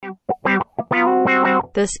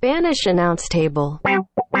The Spanish Announce Table. Hey,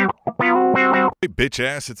 bitch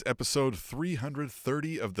ass, it's episode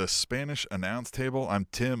 330 of the Spanish Announce Table. I'm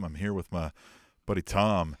Tim. I'm here with my buddy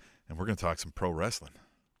Tom, and we're going to talk some pro wrestling.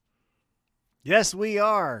 Yes, we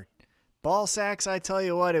are. Ball sacks, I tell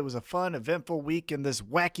you what, it was a fun, eventful week in this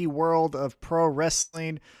wacky world of pro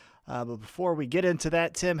wrestling. But before we get into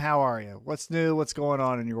that, Tim, how are you? What's new? What's going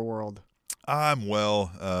on in your world? I'm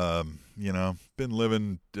well. Been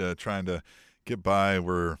living, trying to get by.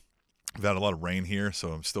 We've had a lot of rain here, so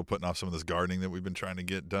I'm still putting off some of this gardening that we've been trying to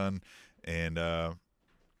get done. And I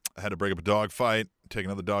had to break up a dog fight, take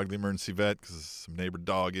another dog to the emergency vet because of some neighbor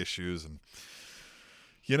dog issues. And,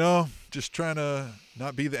 just trying to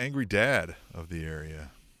not be the angry dad of the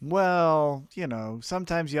area. Well,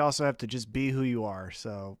 sometimes you also have to just be who you are.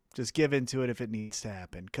 So just give into it if it needs to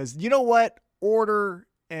happen. Because you know what? Order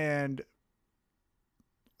and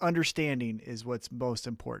understanding is what's most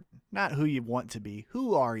important. Not who you want to be.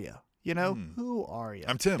 Who are you? Who are you?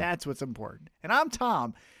 I'm Tim. That's what's important. And I'm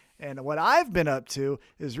Tom. And what I've been up to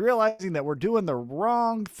is realizing that we're doing the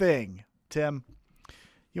wrong thing. Tim,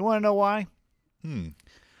 you want to know why?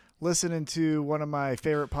 Listening to one of my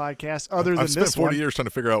favorite podcasts, other than I've spent this 40 one. years trying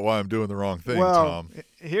to figure out why I'm doing the wrong thing, well, Tom.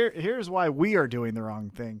 Here's why we are doing the wrong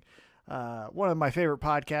thing. One of my favorite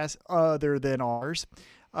podcasts, other than ours,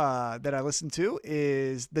 that I listen to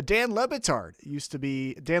is the Dan Le Batard. It used to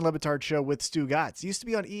be Dan Le Batard show with Stu Gatz. It used to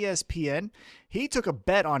be on ESPN. He took a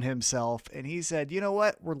bet on himself and he said, you know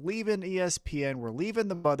what? We're leaving ESPN. We're leaving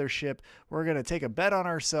the mothership. We're going to take a bet on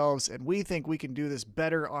ourselves and we think we can do this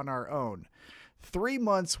better on our own. 3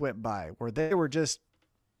 months went by where they were just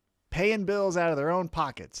paying bills out of their own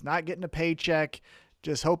pockets, not getting a paycheck,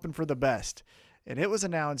 just hoping for the best. And it was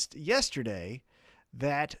announced yesterday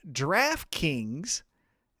that DraftKings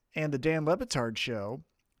and the Dan Le Batard show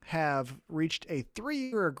have reached a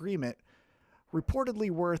 3-year agreement reportedly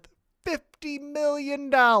worth $50 million.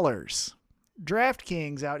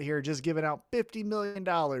 DraftKings out here just giving out $50 million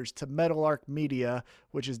to Meadowlark Media,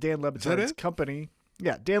 which is Dan Le Batard's company.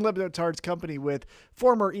 Yeah, Dan Le Batard's company with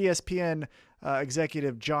former ESPN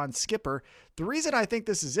executive John Skipper. The reason I think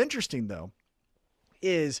this is interesting, though,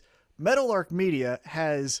 is Meadowlark Media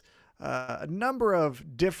has a number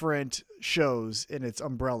of different shows in its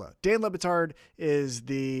umbrella. Dan Le Batard is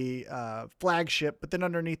the flagship, but then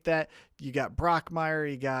underneath that, you got Brockmire,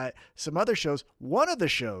 you got some other shows. One of the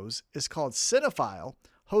shows is called Cinephile,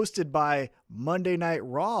 hosted by Monday Night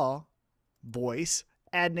Raw voice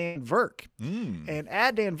Adnan Virk. And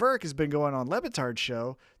Adnan Virk has been going on Le Batard's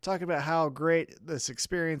show talking about how great this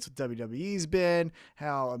experience with WWE's been,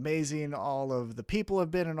 how amazing all of the people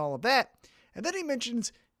have been and all of that. And then he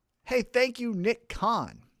mentions, hey, thank you, Nick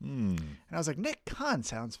Khan. And I was like, Nick Khan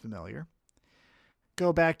sounds familiar.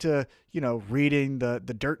 Go back to, reading the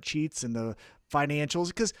dirt sheets and the financials,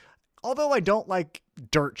 because although I don't like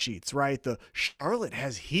dirt sheets, right? The Charlotte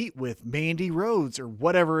has heat with Mandy Rhodes or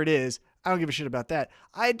whatever it is. I don't give a shit about that.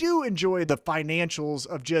 I do enjoy the financials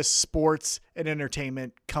of just sports and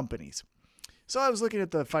entertainment companies. So I was looking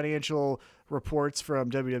at the financial reports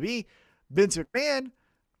from WWE. Vince McMahon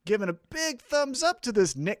giving a big thumbs up to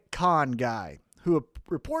this Nick Khan guy who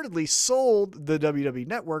reportedly sold the WWE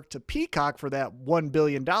network to Peacock for that $1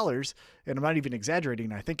 billion. And I'm not even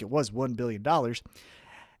exaggerating. I think it was $1 billion.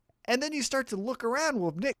 And then you start to look around.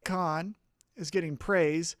 Well, Nick Khan is getting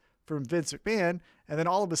praise from Vince McMahon, and then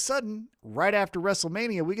all of a sudden, right after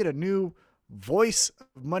WrestleMania, we get a new voice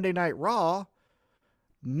of Monday Night Raw,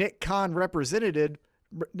 Nick Khan representative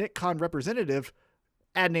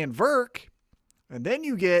Adnan Virk, and then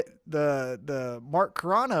you get the Mark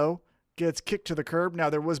Carrano gets kicked to the curb. Now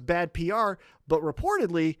there was bad PR, but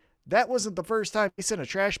reportedly that wasn't the first time he sent a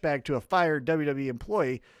trash bag to a fired WWE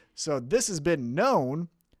employee. So this has been known.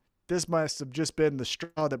 This must have just been the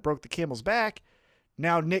straw that broke the camel's back.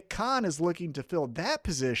 Now Nick Khan is looking to fill that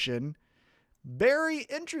position. Very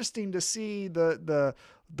interesting to see the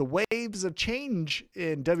waves of change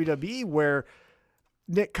in WWE, where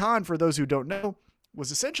Nick Khan, for those who don't know, was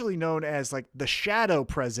essentially known as like the shadow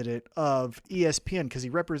president of ESPN because he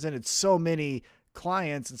represented so many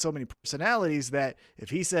clients and so many personalities that if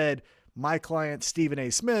he said, my client Stephen A.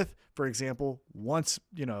 Smith, for example, wants,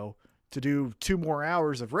 to do 2 more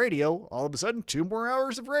hours of radio, all of a sudden 2 more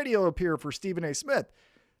hours of radio appear for Stephen A. Smith.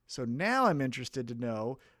 So now I'm interested to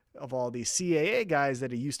know of all these CAA guys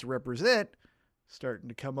that he used to represent starting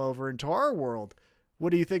to come over into our world.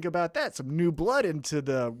 What do you think about that? Some new blood into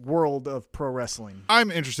the world of pro wrestling.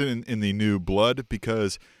 I'm interested in the new blood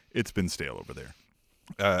because it's been stale over there.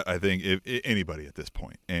 I think if anybody at this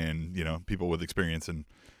point, and, people with experience in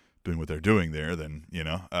doing what they're doing there, then,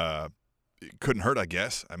 it couldn't hurt, I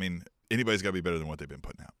guess. I mean, anybody's got to be better than what they've been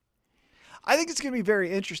putting out. I think it's going to be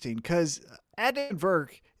very interesting because Adnan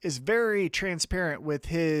Virk is very transparent with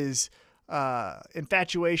his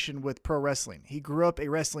infatuation with pro wrestling. He grew up a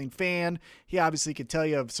wrestling fan. He obviously could tell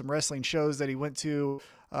you of some wrestling shows that he went to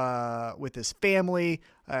with his family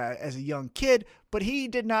as a young kid, but he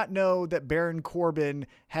did not know that Baron Corbin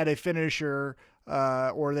had a finisher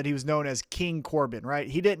or that he was known as King Corbin, right?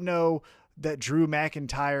 He didn't know that Drew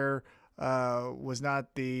McIntyre was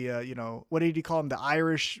not the, what did he call him?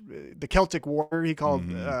 The Celtic Warrior. He called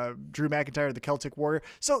Drew McIntyre the Celtic Warrior.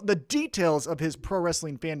 So the details of his pro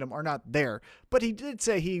wrestling fandom are not there, but he did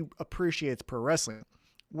say he appreciates pro wrestling.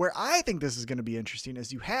 Where I think this is going to be interesting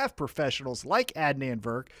is you have professionals like Adnan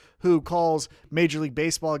Virk, who calls Major League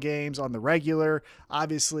Baseball games on the regular,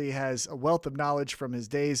 obviously has a wealth of knowledge from his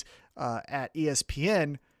days at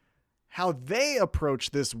ESPN, how they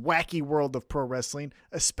approach this wacky world of pro wrestling,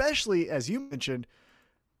 especially, as you mentioned,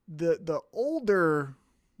 the older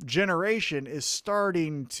generation is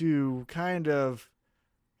starting to kind of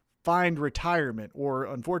find retirement or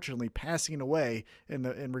unfortunately passing away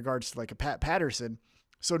in regards to like a Pat Patterson.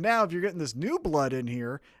 So now if you're getting this new blood in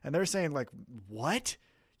here and they're saying like, what?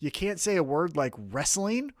 You can't say a word like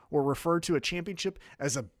wrestling or refer to a championship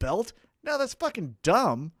as a belt? No, that's fucking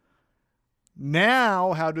dumb.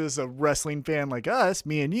 Now, how does a wrestling fan like us,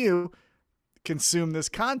 me and you, consume this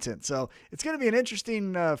content? So it's going to be an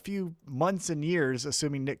interesting few months and years,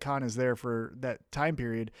 assuming Nick Khan is there for that time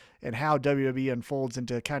period, and how WWE unfolds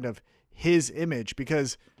into kind of his image,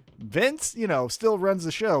 because Vince, still runs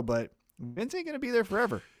the show, but Vince ain't going to be there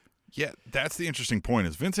forever. Yeah, that's the interesting point,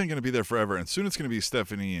 is Vince ain't going to be there forever, and soon it's going to be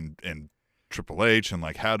Stephanie and Triple H, and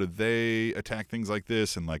like, how do they attack things like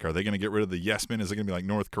this? And like, are they going to get rid of the yes men? Is it going to be like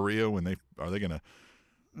North Korea when are they going to,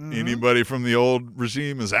 anybody from the old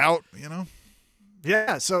regime is out,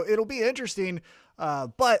 Yeah. So it'll be interesting.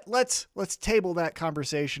 But let's table that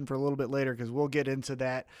conversation for a little bit later, because we'll get into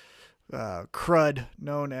that crud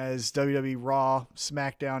known as WWE Raw,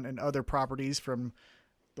 SmackDown, and other properties from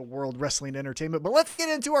the World Wrestling Entertainment. But let's get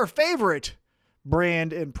into our favorite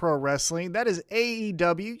brand in pro wrestling. That is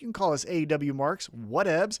AEW. You can call us AEW marks,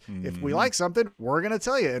 whatevs. If we like something, we're going to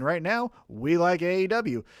tell you. And right now, we like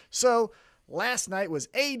AEW. So last night was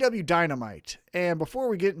AEW Dynamite. And before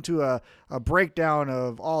we get into a breakdown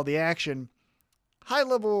of all the action,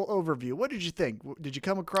 high-level overview, what did you think? Did you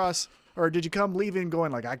come across, or did you come leaving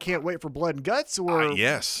going like, I can't wait for blood and guts? Or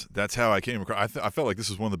yes, that's how I came across. I felt like this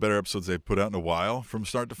was one of the better episodes they've put out in a while from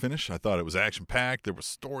start to finish. I thought it was action-packed. There were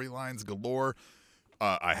storylines galore.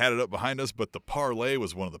 I had it up behind us, but the parlay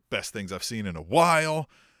was one of the best things I've seen in a while,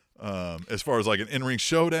 as far as like an in-ring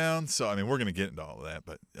showdown. So, I mean, we're going to get into all of that.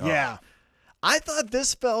 But yeah, I thought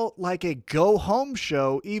this felt like a go-home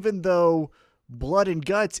show, even though Blood and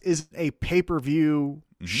Guts is a pay-per-view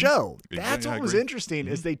show. That's what was interesting,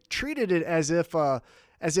 is they treated it as if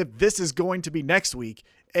this is going to be next week,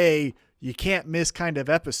 you can't miss kind of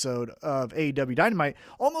episode of AEW Dynamite,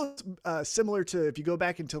 almost similar to if you go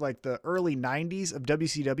back into like the early 90s of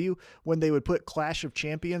WCW when they would put Clash of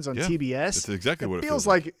Champions on TBS. That's exactly what it feels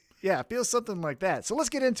like. Yeah, it feels something like that. So let's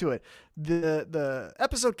get into it. The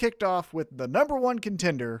episode kicked off with the number one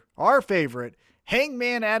contender, our favorite,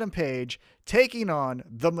 Hangman Adam Page, taking on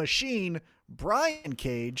the Machine, Brian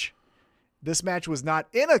Cage. This match was not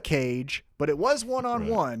in a cage, but it was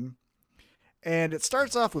one-on-one. Right. And it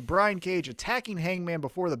starts off with Brian Cage attacking Hangman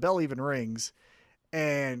before the bell even rings,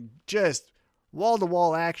 and just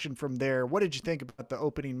wall-to-wall action from there. What did you think about the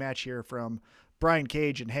opening match here from Brian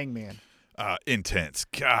Cage and Hangman? Intense.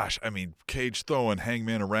 Gosh, I mean, Cage throwing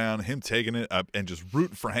Hangman around, him taking it up, and just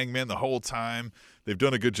rooting for Hangman the whole time. They've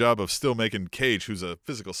done a good job of still making Cage, who's a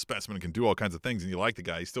physical specimen and can do all kinds of things, and you like the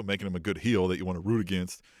guy, he's still making him a good heel that you want to root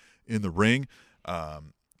against in the ring.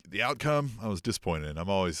 The outcome, I was disappointed in. I'm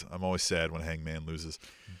always sad when Hangman loses,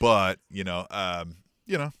 but it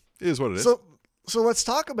is what it is. So let's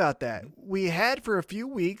talk about that. We had for a few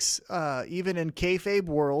weeks, even in kayfabe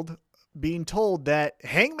world, being told that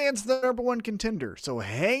Hangman's the number one contender. So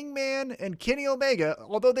Hangman and Kenny Omega,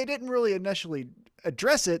 although they didn't really initially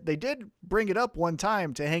address it, they did bring it up one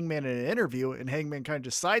time to Hangman in an interview, and Hangman kind of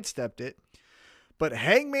just sidestepped it. But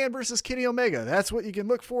Hangman versus Kenny Omega, that's what you can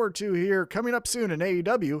look forward to here coming up soon in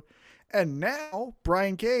AEW. And now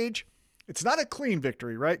Brian Cage, it's not a clean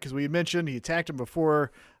victory, right? Because we mentioned he attacked him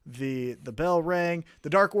before the bell rang. The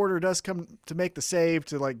Dark Order does come to make the save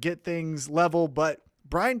to like get things level, but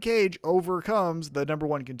Brian Cage overcomes the number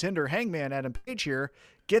one contender, Hangman Adam Page here,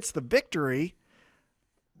 gets the victory.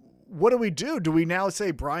 What do? Do we now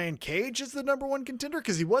say Brian Cage is the number one contender?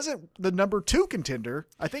 Because he wasn't the number two contender.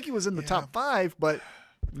 I think he was in the top five, but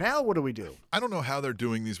now what do we do? I don't know how they're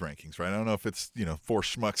doing these rankings, right? I don't know if it's, 4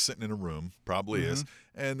 schmucks sitting in a room, probably is,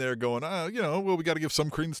 and they're going, well, we got to give some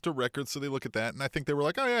credence to records, so they look at that, and I think they were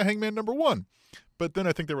like, oh yeah, Hangman number 1. But then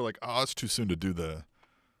I think they were like, oh, it's too soon to do the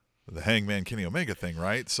Hangman Kenny Omega thing,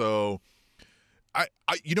 right? So I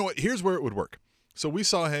you know what? Here's where it would work. So we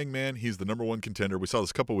saw Hangman. He's the number 1 contender. We saw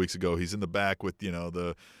this a couple weeks ago. He's in the back with,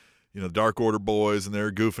 the Dark Order boys, and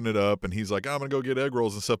they're goofing it up. And he's like, I'm going to go get egg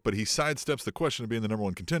rolls and stuff. But he sidesteps the question of being the number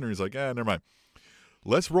 1 contender. He's like, never mind.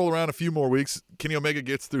 Let's roll around a few more weeks. Kenny Omega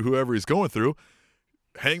gets through whoever he's going through.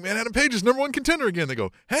 Hangman Adam Page is number 1 contender again. They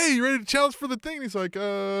go, hey, you ready to challenge for the thing? And he's like,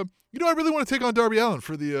 I really want to take on Darby Allin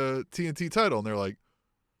for the TNT title. And they're like,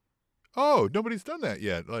 oh, nobody's done that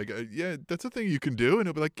yet. Like, yeah, that's a thing you can do. And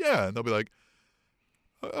he'll be like, yeah. And they'll be like,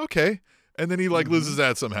 okay. And then he loses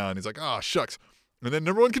that somehow. And he's like, oh, shucks. And then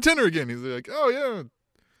number 1 contender again. He's like, oh, yeah,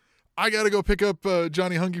 I got to go pick up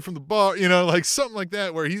Johnny Hungy from the bar. Like something like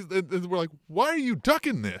that where we're like, why are you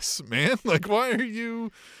ducking this, man? Like, why are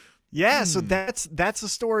you... Yeah, so that's a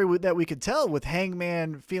story that we could tell with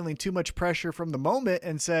Hangman feeling too much pressure from the moment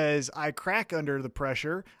and says, I crack under the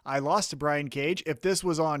pressure. I lost to Brian Cage. If this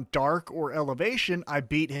was on Dark or Elevation, I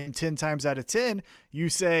beat him 10 times out of 10. You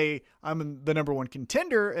say I'm the number 1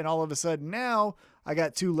 contender, and all of a sudden now I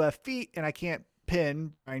got 2 left feet and I can't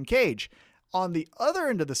pin Brian Cage. On the other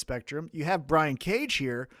end of the spectrum, you have Brian Cage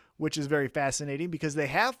here, which is very fascinating because they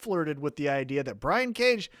have flirted with the idea that Brian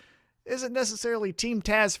Cage isn't necessarily Team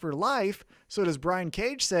Taz for life. So does Brian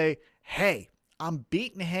Cage say, hey, I'm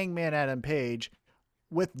beating Hangman Adam Page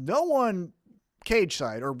with no one cage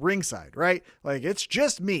side or ringside, right? Like, it's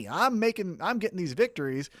just me. I'm getting these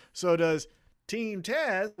victories. So does Team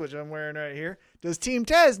Taz, which I'm wearing right here, does Team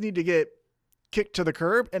Taz need to get kicked to the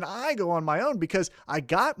curb? And I go on my own because I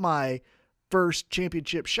got my first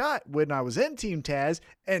championship shot when I was in Team Taz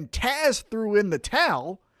and Taz threw in the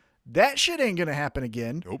towel. That shit ain't going to happen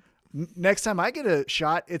again. Nope. Next time I get a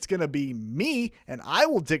shot, it's going to be me, and I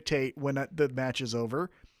will dictate when the match is over.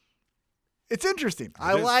 It's interesting.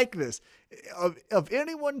 I like this. Of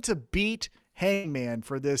anyone to beat Hangman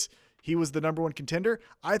for this, he was the number 1 contender.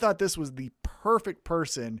 I thought this was the perfect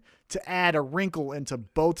person to add a wrinkle into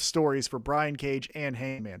both stories for Brian Cage and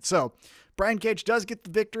Hangman. So Brian Cage does get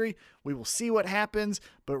the victory. We will see what happens.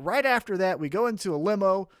 But right after that, we go into a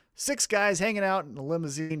limo, 6 guys hanging out in a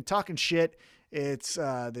limousine, talking shit. It's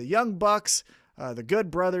the Young Bucks, the Good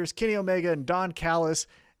Brothers, Kenny Omega, and Don Callis.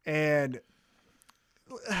 And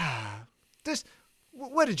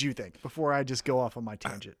what did you think before I just go off on my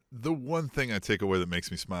tangent? The one thing I take away that makes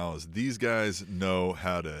me smile is these guys know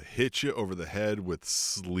how to hit you over the head with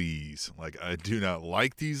sleaze. Like, I do not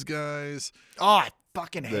like these guys. Oh, I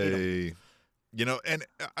fucking hate them. And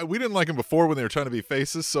we didn't like them before when they were trying to be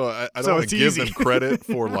faces, so I don't want to give them credit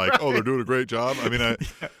for like, oh, they're doing a great job. I mean,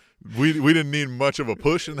 we didn't need much of a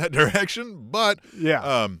push in that direction, but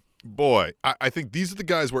yeah. Boy, I think these are the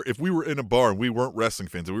guys where if we were in a bar and we weren't wrestling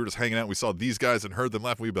fans and we were just hanging out and we saw these guys and heard them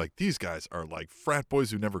laugh, we'd be like, these guys are like frat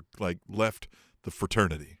boys who never like left the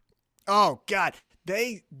fraternity. Oh God,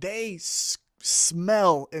 they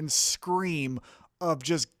smell and scream of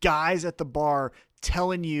just guys at the bar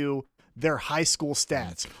telling you their high school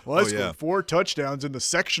stats. Well, I scored 4 touchdowns in the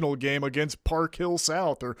sectional game against Park Hill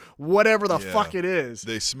South or whatever the fuck it is.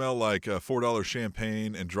 They smell like $4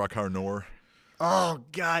 champagne and Drakkar Noir. Oh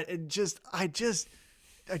God, I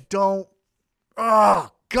don't.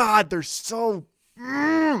 Oh God, they're so.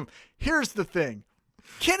 Here's the thing,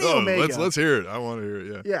 Kenny Omega. Let's hear it. I want to hear it.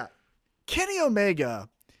 Yeah. Yeah, Kenny Omega,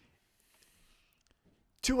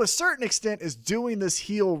 to a certain extent, is doing this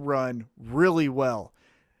heel run really well.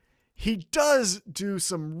 He does do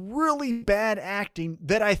some really bad acting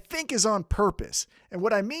that I think is on purpose. And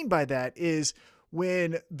what I mean by that is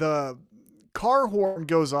when the car horn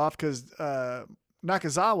goes off because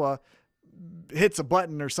Nakazawa hits a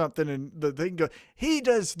button or something and the thing goes, he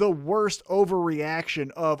does the worst overreaction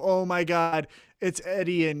of, oh my God, it's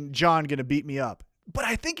Eddie and John going to beat me up. But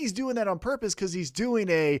I think he's doing that on purpose because he's doing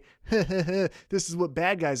this is what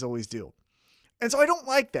bad guys always do. And so I don't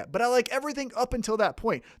like that, but I like everything up until that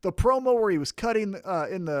point. The promo where he was cutting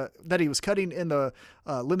in the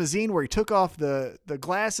limousine, where he took off the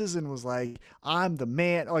glasses and was like, "I'm the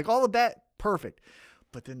man," like all of that, perfect.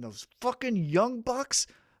 But then those fucking Young Bucks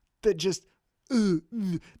that just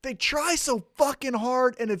they try so fucking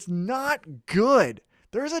hard and it's not good.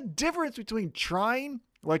 There's a difference between trying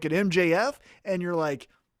like an MJF and you're like,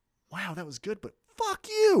 "Wow, that was good," but fuck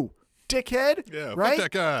you, dickhead. Yeah, right?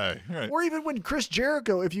 Fuck that guy. Right. Or even when Chris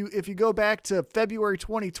Jericho, if you go back to February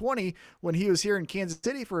 2020 when he was here in Kansas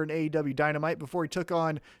City for an AEW Dynamite before he took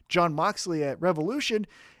on Jon Moxley at Revolution,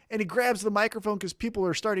 and he grabs the microphone because people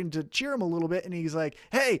are starting to cheer him a little bit, and he's like,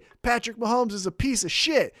 "Hey, Patrick Mahomes is a piece of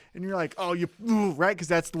shit," and you're like, "Oh, right," because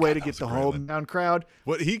that's the way to get the hometown crowd.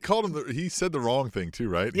 What he called him, he said the wrong thing too,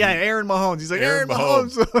 right? Yeah, Aaron Mahomes. He's like Aaron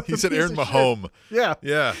Mahomes. He said Aaron Mahomes. Yeah,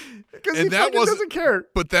 yeah, because he doesn't care.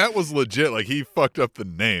 But that was legit. Like he fucked up the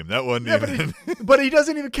name. That wasn't even. But he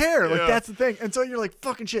doesn't even care. Like that's the thing. And so you're like,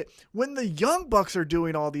 fucking shit. When the Young Bucks are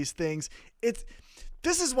doing all these things,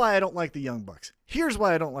 this is why I don't like the Young Bucks. Here's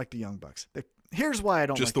why I don't like the Young Bucks. Here's why I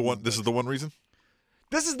don't just like the one. This is the one reason.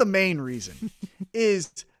 This is the main reason.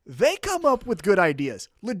 Is they come up with good ideas.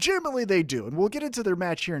 Legitimately, they do. And we'll get into their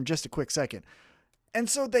match here in just a quick second. And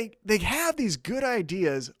so they have these good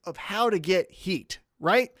ideas of how to get heat,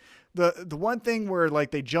 right? The one thing where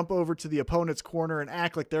like they jump over to the opponent's corner and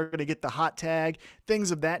act like they're going to get the hot tag,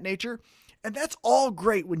 things of that nature. And that's all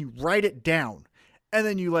great when you write it down. And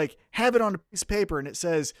then you like have it on a piece of paper and it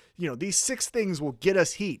says, these 6 things will get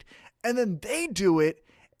us heat. And then they do it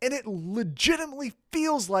and it legitimately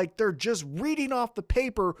feels like they're just reading off the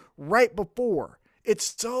paper right before.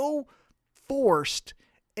 It's so forced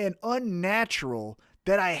and unnatural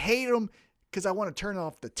that I hate them because I want to turn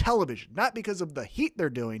off the television, not because of the heat they're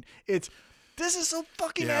doing. This is so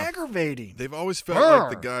fucking aggravating. They've always felt like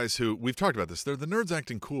the guys who, we've talked about this, they're the nerds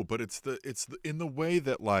acting cool, but it's in the way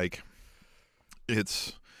that like,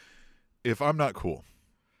 if I'm not cool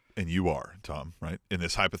and you are, Tom, right? In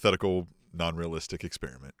this hypothetical, non-realistic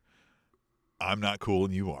experiment, I'm not cool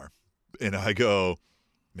and you are. And I go,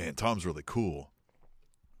 man, Tom's really cool.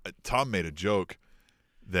 Tom made a joke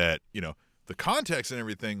that, the context and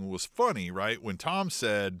everything was funny, right? When Tom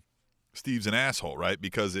said Steve's an asshole, right?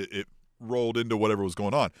 Because it rolled into whatever was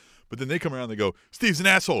going on. But then they come around and they go, Steve's an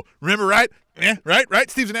asshole. Remember, right? Yeah,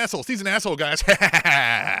 right? Steve's an asshole. Steve's an asshole, guys.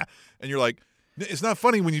 And you're like, it's not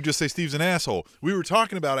funny when you just say Steve's an asshole. We were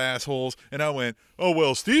talking about assholes, and I went, oh,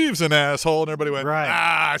 well, Steve's an asshole. And everybody went,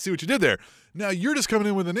 I see what you did there. Now you're just coming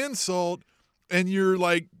in with an insult, and you're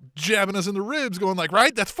like jabbing us in the ribs going like,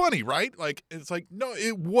 right? That's funny, right? Like, it's like, no,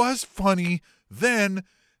 it was funny then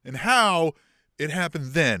and how it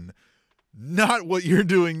happened then. Not what you're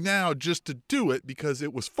doing now just to do it because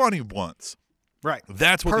it was funny once. Right.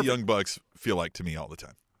 That's what the Young Bucks feel like to me all the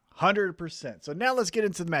time. 100%. So now let's get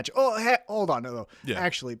into the match. Oh, hold on. No. Yeah.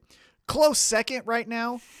 Actually, close second right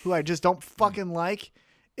now, who I just don't fucking like,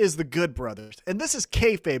 is the Good Brothers. And this is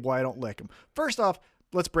kayfabe why I don't like them. First off,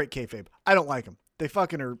 let's break kayfabe. I don't like them. They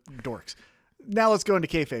fucking are dorks. Now let's go into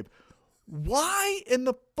kayfabe. Why in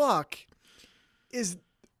the fuck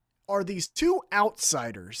are these 2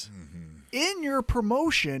 outsiders in your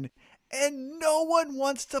promotion and no one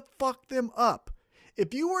wants to fuck them up?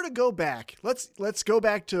 If you were to go back, let's go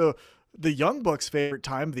back to the Young Bucks' favorite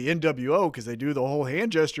time, the NWO, because they do the whole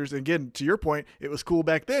hand gestures. And again, to your point, it was cool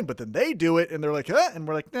back then, but then they do it and they're like, huh? And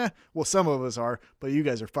we're like, nah, well, some of us are, but you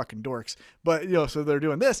guys are fucking dorks. But, so they're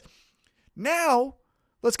doing this. Now,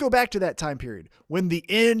 let's go back to that time period. When the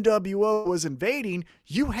NWO was invading,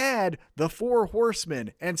 you had the 4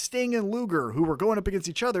 Horsemen and Sting and Luger, who were going up against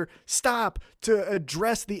each other, stop to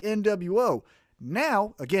address the NWO.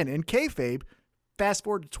 Now, again, in kayfabe, fast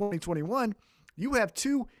forward to 2021, you have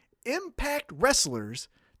 2 Impact wrestlers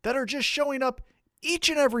that are just showing up each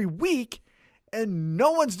and every week and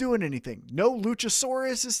no one's doing anything. No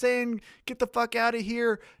Luchasaurus is saying, get the fuck out of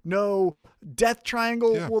here. No Death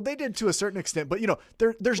Triangle. Yeah. Well, they did to a certain extent, but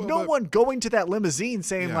there's no one going to that limousine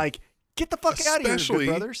saying like, get the fuck out of here, Good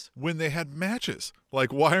Brothers. When they had matches.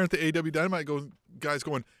 Like, why aren't the AEW Dynamite guys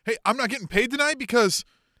going, hey, I'm not getting paid tonight because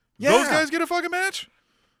those guys get a fucking match?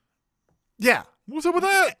 Yeah. What's up with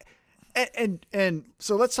that? And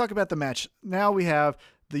so let's talk about the match. Now we have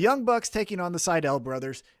the Young Bucks taking on the Seidel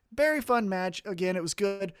brothers. Very fun match. Again, it was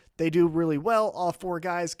good. They do really well. All 4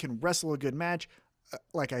 guys can wrestle a good match.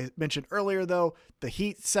 Like I mentioned earlier, though, the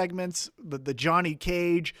heat segments, the Johnny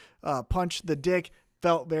Cage punch the dick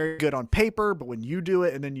felt very good on paper. But when you do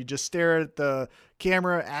it and then you just stare at the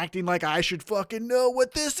camera acting like I should fucking know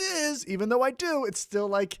what this is, even though I do, it's still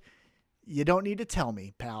like, you don't need to tell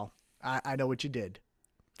me, pal. I know what you did.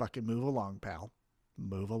 Fucking move along, pal.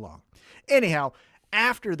 Move along. Anyhow,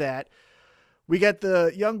 after that, we got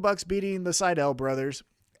the Young Bucks beating the Seidel brothers.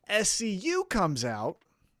 SCU comes out,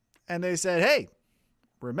 and they said, hey,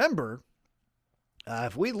 remember,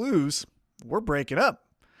 if we lose, we're breaking up.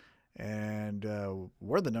 And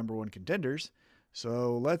we're the number 1 contenders.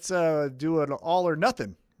 So let's do it all or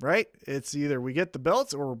nothing, right? It's either we get the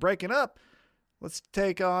belts or we're breaking up. Let's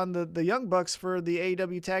take on the Young Bucks for the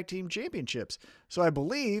AEW Tag Team Championships. So I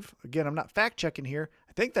believe, again, I'm not fact-checking here,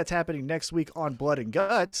 I think that's happening next week on Blood and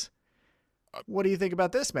Guts. What do you think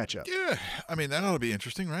about this matchup? Yeah, I mean, that ought to be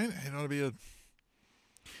interesting, right? It ought to be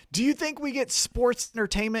Do you think we get sports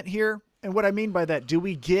entertainment here? And what I mean by that, do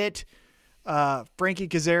we get Frankie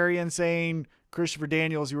Kazarian saying, Christopher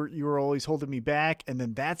Daniels, you were always holding me back, and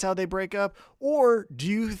then that's how they break up? Or do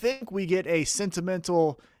you think we get a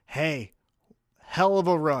sentimental, hey, hell of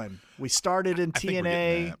a run. We started in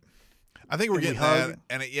TNA. I think we're getting that.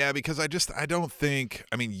 And because I don't think,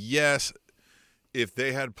 yes, if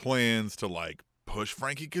they had plans to like push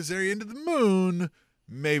Frankie Kazarian to the moon,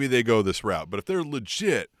 maybe they go this route. But if they're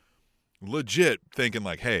legit thinking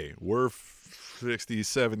like, hey, we're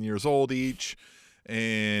 67 years old each,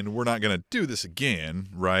 and we're not going to do this again,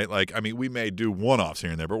 right? Like, we may do one-offs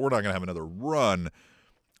here and there, but we're not going to have another run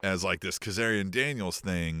as like this Kazarian Daniels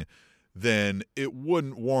thing, then it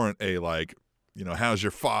wouldn't warrant a like, how's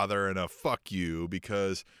your father and a fuck you,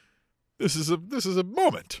 because this is a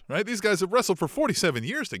moment, right? These guys have wrestled for 47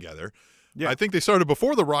 years together. Yeah. I think they started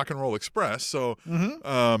before the Rock and Roll Express, so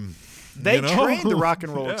they trained the Rock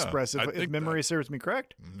and Roll Express, if memory serves me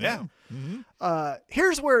correct. Yeah. Mm-hmm.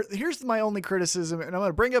 Here's my only criticism, and I'm going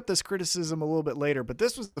to bring up this criticism a little bit later, but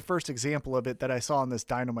this was the first example of it that I saw in this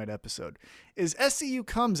Dynamite episode, is SCU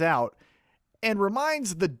comes out and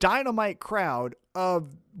reminds the Dynamite crowd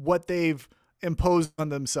of what they've imposed on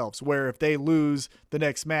themselves, where if they lose the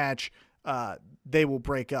next match, they will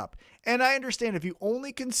break up. And I understand if you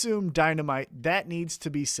only consume Dynamite, that needs to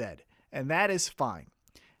be said, and that is fine.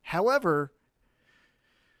 However,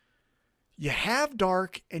 you have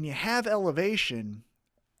Dark and you have Elevation,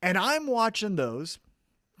 and I'm watching those,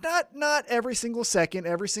 not every single second,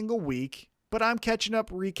 every single week, but I'm catching up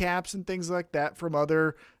recaps and things like that from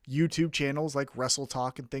other YouTube channels like Wrestle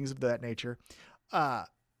Talk and things of that nature. And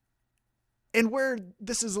where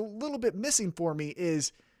this is a little bit missing for me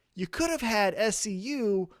is you could have had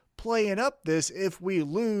SCU playing up this if we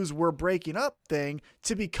lose, we're breaking up thing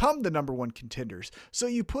to become the number one contenders. So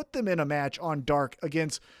you put them in a match on Dark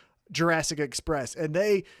against Jurassic Express, and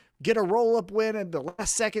they get a roll-up win in the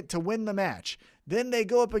last second to win the match. Then they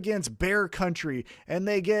go up against Bear Country, and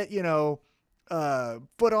they get,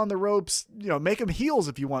 foot on the ropes, make them heels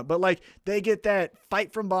if you want, but like they get that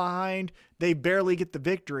fight from behind, they barely get the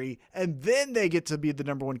victory, and then they get to be the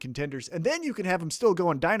number one contenders. And then you can have them still go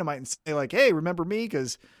on Dynamite and say like, hey, remember me?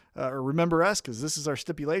 Or remember us, because this is our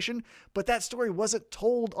stipulation. But that story wasn't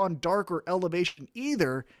told on Dark or Elevation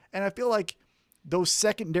either. And I feel like those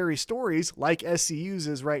secondary stories, like SCU's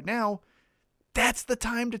is right now, that's the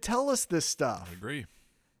time to tell us this stuff. I agree.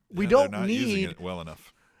 We don't they're not need using it well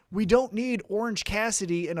enough. We don't need Orange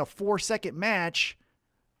Cassidy in a 4-second match.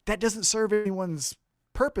 That doesn't serve anyone's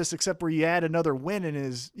purpose except where you add another win in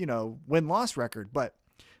his, win-loss record. But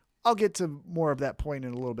I'll get to more of that point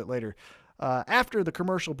in a little bit later. After the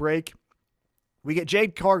commercial break, we get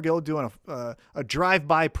Jade Cargill doing a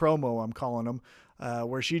drive-by promo, I'm calling him,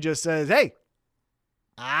 where she just says, hey,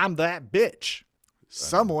 I'm that bitch.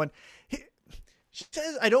 She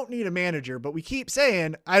says, I don't need a manager, but we keep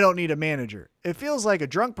saying, I don't need a manager. It feels like a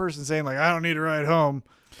drunk person saying, like, I don't need a ride home.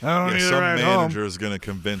 I don't need a ride home. Some manager is going to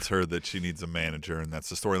convince her that she needs a manager, and that's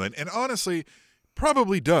the storyline. And honestly,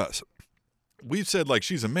 probably does. We've said, like,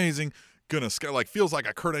 she's amazing, feels like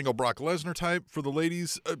a Kurt Angle, Brock Lesnar type for the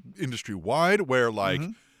ladies industry-wide, where, like,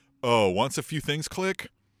 once a few things click,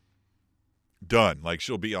 done. Like,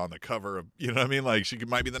 she'll be on the cover of, you know what I mean? Like, she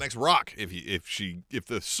might be the next Rock if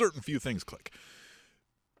the certain few things click.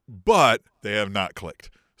 But they have not clicked.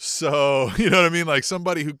 So, you know what I mean? Like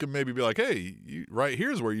somebody who can maybe be like, hey, right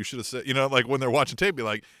here's where you should have said, like when they're watching tape, be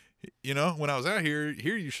like, when I was out here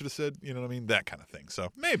you should have said, you know what I mean? That kind of thing. So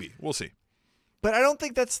maybe we'll see. But I don't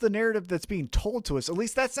think that's the narrative that's being told to us. At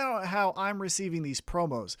least that's not how I'm receiving these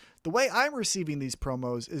promos. The way I'm receiving these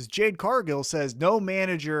promos is Jade Cargill says, no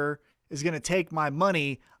manager is going to take my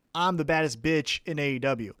money. I'm the baddest bitch in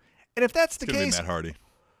AEW. And if that's the case, Matt Hardy.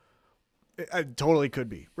 It totally could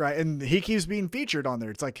be, right? And he keeps being featured on there.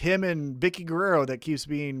 It's like him and Vicky Guerrero that keeps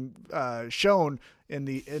being shown in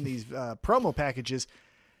these promo packages.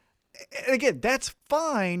 And again, that's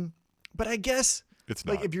fine, but I guess it's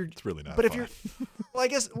like not. It's really not. But fine. if you're, well, I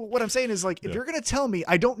guess what I'm saying is like if you're gonna tell me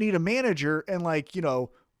I don't need a manager and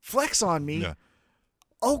flex on me. Yeah.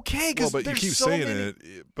 Okay, because but you keep so saying many,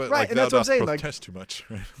 it, but right, like and that's what I'm saying. Protest too much,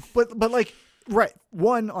 right? But like. Right.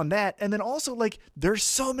 One on that. And then also like there's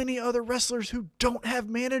so many other wrestlers who don't have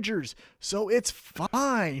managers. So it's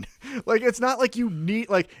fine. Like it's not like you need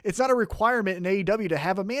it's not a requirement in AEW to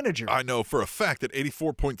have a manager. I know for a fact that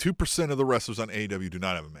 84.2% of the wrestlers on AEW do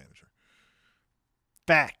not have a manager.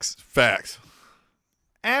 Facts.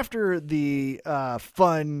 After the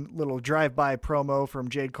fun little drive-by promo from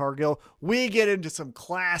Jade Cargill, we get into some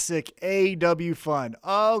classic AEW fun.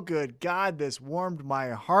 Oh, good God, this warmed my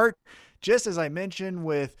heart just as I mentioned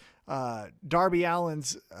with Darby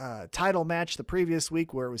Allin's title match the previous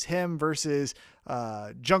week, where it was him versus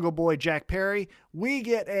Jungle Boy Jack Perry, we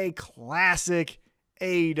get a classic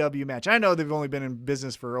AEW match. I know they've only been in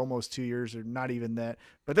business for almost 2 years, or not even that,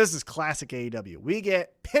 but this is classic AEW. We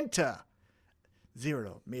get Penta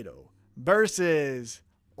Zero Miedo versus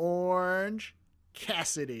Orange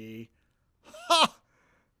Cassidy. Ha!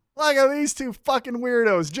 Look at these two fucking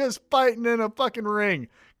weirdos just fighting in a fucking ring.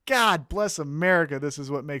 God bless America. This is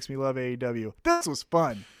what makes me love AEW. This was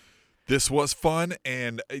fun. This was fun,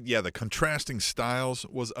 and the contrasting styles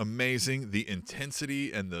was amazing. The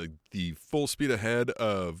intensity and the full speed ahead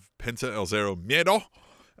of Penta El Zero Miedo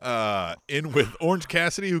in with Orange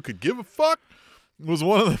Cassidy, who could give a fuck, was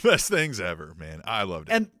one of the best things ever, man. I loved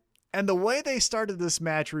it. And the way they started this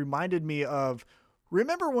match reminded me of,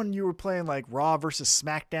 remember when you were playing like Raw versus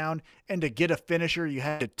SmackDown, and to get a finisher, you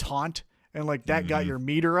had to taunt, and like that got your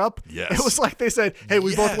meter up? Yes. It was like they said, hey,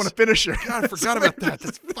 we both want a finisher. God, I forgot about that.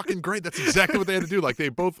 That's fucking great. That's exactly what they had to do. Like, they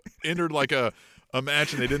both entered like a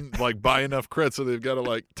match, and they didn't like buy enough credit, so they've got to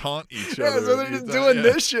like taunt each other. Yeah, so they're just doing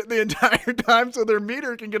this shit the entire time so their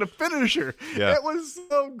meter can get a finisher. Yeah. It was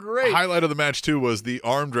so great. Highlight of the match, too, was the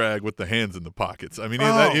arm drag with the hands in the pockets. I mean,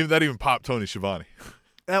 that even popped Tony Schiavone.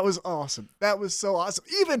 That was awesome. That was so awesome.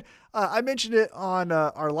 Even I mentioned it on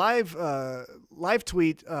our live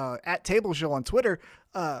tweet at Table Show on Twitter.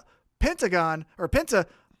 Penta,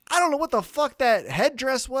 I don't know what the fuck that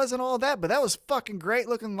headdress was and all that, but that was fucking great,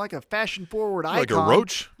 looking like a fashion forward icon. Like a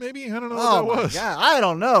roach, maybe? I don't know what that was. Yeah, I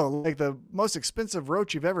don't know. Like the most expensive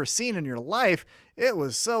roach you've ever seen in your life. It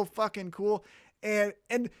was so fucking cool. And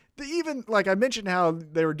even like I mentioned how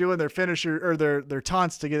they were doing their finisher or their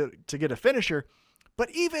taunts to get a finisher. But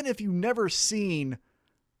even if you've never seen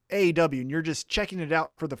AEW and you're just checking it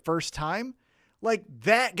out for the first time, like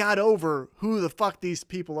that got over who the fuck these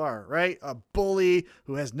people are, right? A bully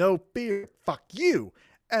who has no fear, fuck you.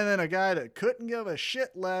 And then a guy that couldn't give a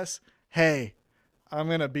shit less, hey, I'm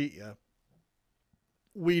going to beat you.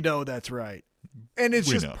 We know that's right. And it's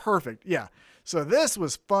just perfect. Yeah. So this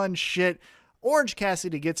was fun shit. Orange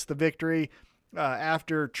Cassidy gets the victory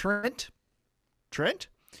after Trent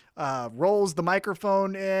rolls the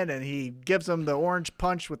microphone in, and he gives him the orange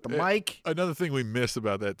punch with the mic. Another thing we missed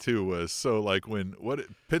about that too was, so like when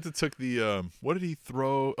Penta took the what did he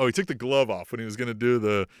throw? Oh, he took the glove off when he was going to do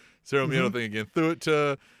the Zero Miedo thing again. Threw it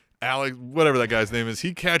to Alex, whatever that guy's name is.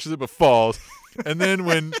 He catches it but falls. And then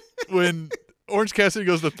when Orange Cassidy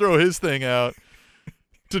goes to throw his thing out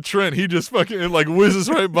to Trent, he just fucking like whizzes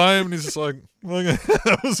right by him, and he's just like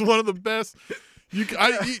that was one of the best.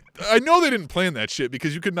 I know they didn't plan that shit,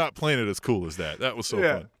 because you could not plan it as cool as that. That was so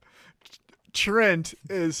fun. Trent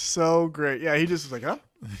is so great. Yeah, he just was like, huh?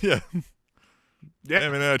 Yeah. Yeah, I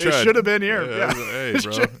mean, I tried. It should have been here. Yeah. Hey,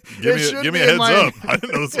 bro. Give me a heads up. I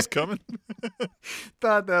didn't know this was coming.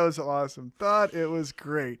 Thought that was awesome. Thought it was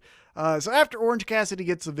great. So after Orange Cassidy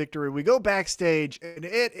gets the victory, we go backstage, and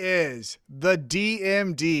it is the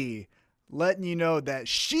DMD letting you know that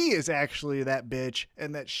she is actually that bitch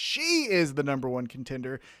and that she is the number one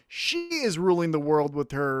contender. She is ruling the world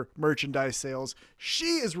with her merchandise sales. She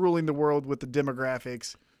is ruling the world with the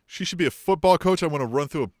demographics. She should be a football coach. I want to run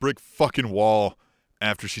through a brick fucking wall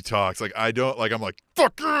after she talks. Like, I'm like,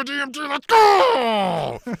 fuck you, DMD, let's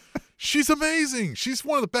go! She's amazing. She's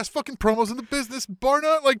one of the best fucking promos in the business, bar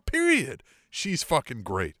none, like, period. She's fucking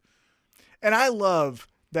great. And I love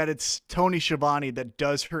that it's Tony Schiavone that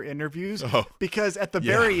does her interviews, because at the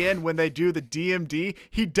very end, when they do the DMD,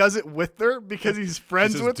 he does it with her because he's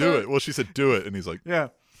friends with her. Do it. Well, she said, do it. And he's like, yeah.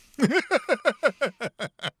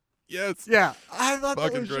 Yes. Yeah. I thought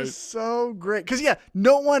that was just so great. Because,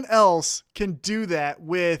 no one else can do that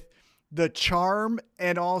with the charm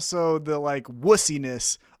and also the like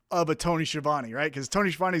wussiness of a Tony Schiavone, right? Because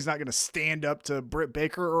Tony Schiavone's not going to stand up to Britt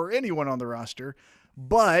Baker or anyone on the roster,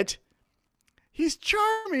 but he's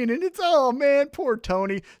charming, and it's, oh man, poor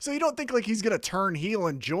Tony. So you don't think like he's going to turn heel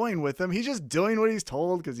and join with him. He's just doing what he's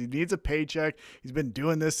told because he needs a paycheck. He's been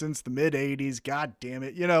doing this since the mid 80s. God damn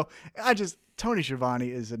it. Tony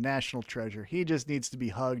Schiavone is a national treasure. He just needs to be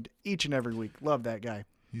hugged each and every week. Love that guy.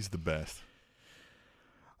 He's the best.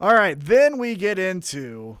 All right. Then we get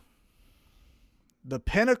into the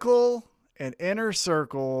Pinnacle and Inner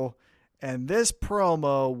Circle and this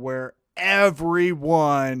promo where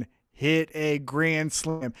everyone hit a grand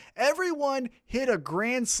slam. Everyone hit a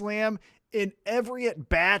grand slam in every at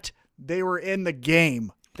bat they were in the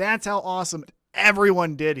game. That's how awesome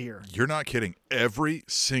everyone did here. You're not kidding. Every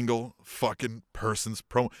single fucking person's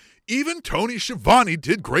promo. Even Tony Schiavone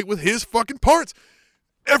did great with his fucking parts.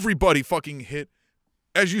 Everybody fucking hit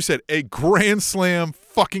as you said, a Grand Slam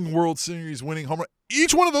fucking World Series winning home run.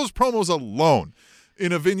 Each one of those promos alone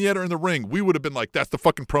in a vignette or in the ring, we would have been like, that's the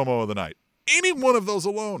fucking promo of the night. Any one of those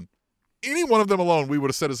alone. Any one of them alone, we would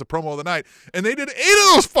have said is a promo of the night. And they did 8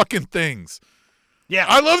 of those fucking things. Yeah.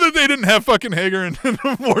 I love that they didn't have fucking Hager and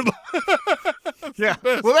Wardlow. Yeah.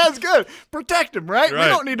 Well, that's good. Protect him, right? We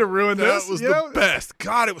don't need to ruin this. That was the best.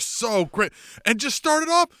 God, it was so great. And just started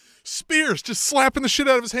off, Spears just slapping the shit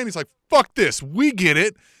out of his hand. He's like, fuck this. We get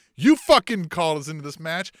it. You fucking called us into this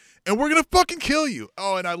match, and we're going to fucking kill you.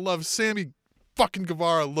 Oh, and I love Sammy fucking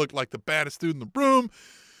Guevara looked like the baddest dude in the room.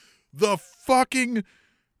 The fucking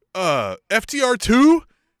FTR2,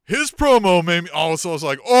 his promo made me also, I was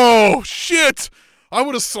like, oh, shit. I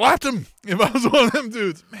would have slapped him if I was one of them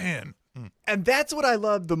dudes. Man. And that's what I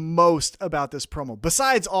love the most about this promo,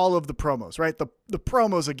 besides all of the promos, right? The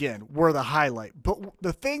promos, again, were the highlight. But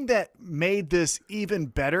the thing that made this even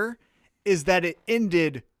better is that it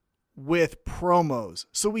ended with promos.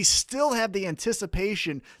 So we still have the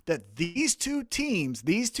anticipation that these two teams,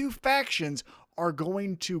 these two factions, are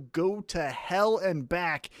going to go to hell and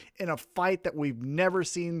back in a fight that we've never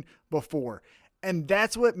seen before. And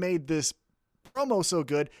that's what made this promo so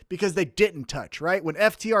good, because they didn't touch, right? When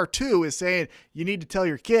FTR2 is saying you need to tell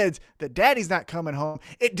your kids that daddy's not coming home,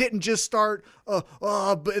 it didn't just start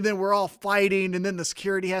but then we're all fighting and then the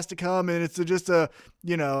security has to come and it's just a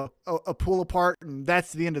pull apart and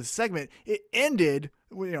that's the end of the segment. It ended,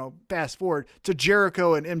 fast forward to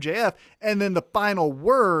Jericho and MJF and then the final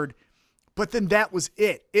word, but then that was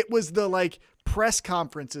it. It was the press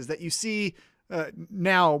conferences that you see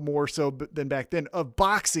now more so than back then of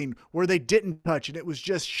boxing where they didn't touch and it was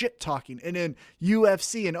just shit talking. And in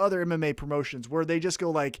UFC and other MMA promotions where they just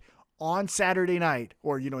go on Saturday night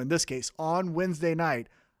or, in this case on Wednesday night,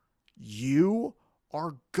 you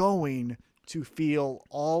are going to feel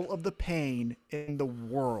all of the pain in the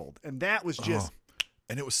world. And that was just,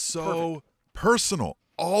 and it was so personal.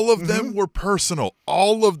 All of them were personal.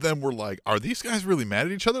 All of them were like, are these guys really mad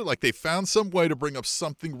at each other? Like they found some way to bring up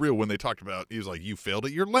something real when they talked about, he was like, you failed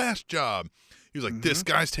at your last job. He was like, this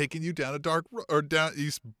guy's taking you down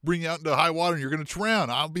he's bringing you out into high water and you're going to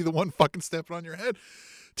drown. I'll be the one fucking stepping on your head.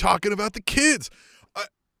 Talking about the kids.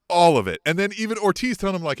 All of it. And then even Ortiz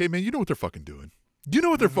telling him hey man, you know what they're fucking doing. You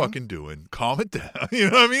know what they're fucking doing. Calm it down.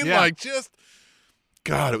 You know what I mean? Yeah.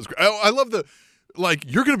 God, it was great. I love the,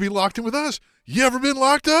 you're going to be locked in with us. You ever been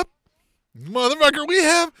locked up? Motherfucker, we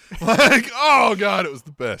have. Oh God, it was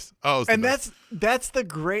the best.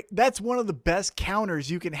 That's one of the best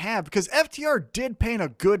counters you can have because FTR did paint a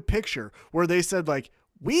good picture where they said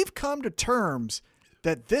we've come to terms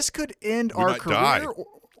that this could end our career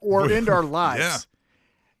or end our lives. Yeah.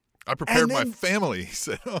 I prepared my family. He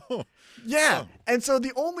said, yeah. And so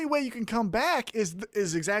the only way you can come back is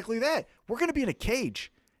exactly that. We're going to be in a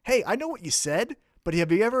cage. Hey, I know what you said, but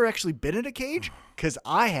have you ever actually been in a cage? Because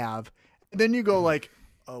I have. And then you go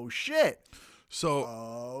oh shit.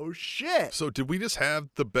 Oh shit. So did we just have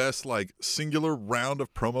the best singular round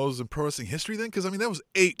of promos in pro wrestling history then? Because that was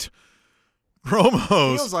 8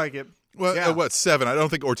 promos. Feels like it. Well, yeah. 7? I don't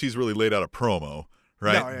think Ortiz really laid out a promo,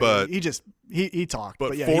 right? No, but he talked.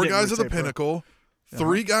 But yeah, 4 guys of the Pinnacle,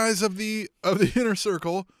 3 guys of the Inner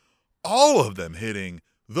Circle, all of them hitting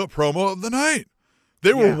the promo of the night.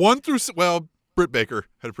 They were 1 through Britt Baker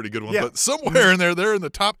had a pretty good one, but somewhere in there, they're in the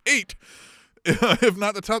top 8, if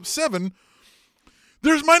not the top 7.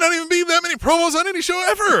 There might not even be that many promos on any show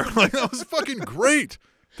ever. That was fucking great.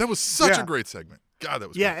 That was such a great segment. God, that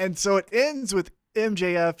was great. And so it ends with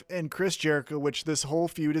MJF and Chris Jericho, which this whole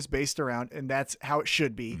feud is based around, and that's how it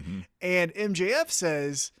should be. Mm-hmm. And MJF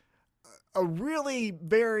says a really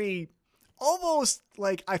very almost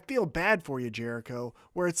I feel bad for you, Jericho,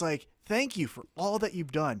 where it's thank you for all that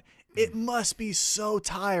you've done. It must be so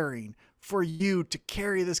tiring for you to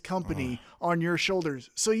carry this company on your shoulders.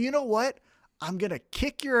 So you know what? I'm going to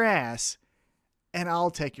kick your ass and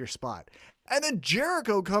I'll take your spot. And then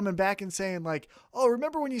Jericho coming back and saying oh,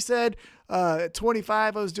 remember when you said at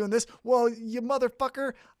 25 I was doing this? Well, you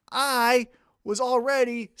motherfucker, I was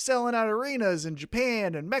already selling out arenas in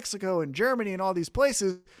Japan and Mexico and Germany and all these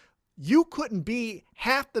places. You couldn't be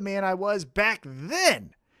half the man I was back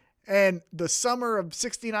then. And the summer of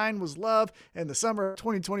 69 was love, and the summer of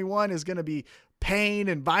 2021 is going to be pain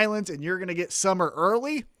and violence, and you're going to get summer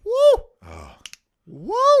early. Woo!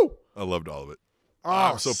 Woo! I loved all of it.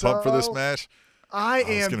 I'm so pumped for this match. I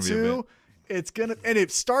am too. And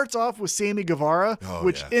it starts off with Sammy Guevara,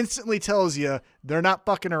 which instantly tells you they're not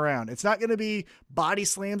fucking around. It's not going to be body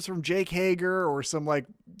slams from Jake Hager or some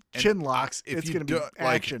chin locks. It's going to be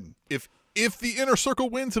action. If the Inner Circle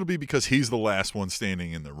wins, it'll be because he's the last one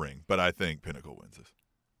standing in the ring. But I think Pinnacle wins this.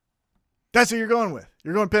 That's what you're going with.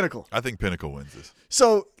 You're going Pinnacle. I think Pinnacle wins this.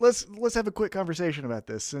 So let's have a quick conversation about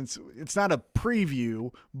this, since it's not a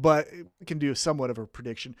preview, but we can do somewhat of a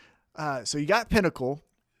prediction. So you got Pinnacle.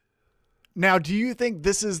 Now, do you think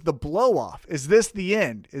this is the blow off? Is this the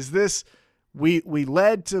end? Is this we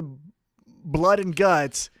led to blood and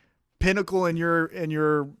guts? Pinnacle in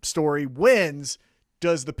your story wins.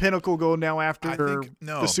 Does the Pinnacle go now after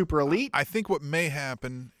the Super Elite? I think what may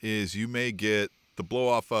happen is you may get the blow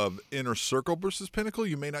off of Inner Circle versus Pinnacle.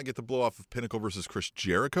 You may not get the blow off of Pinnacle versus Chris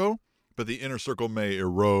Jericho, but the Inner Circle may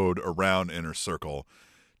erode around Inner Circle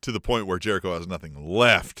to the point where Jericho has nothing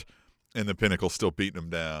left and the Pinnacle still beating him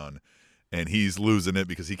down, and he's losing it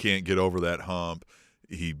because he can't get over that hump.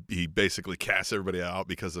 He basically casts everybody out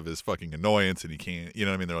because of his fucking annoyance, and he can't, you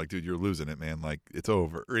know what I mean? They're like, dude, you're losing it, man. Like, it's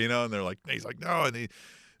over, you know? And they're like, he's like, no,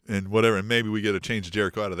 and whatever. And maybe we get a change of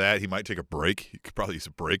Jericho out of that. He might take a break. He could probably use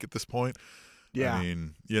a break at this point. Yeah. I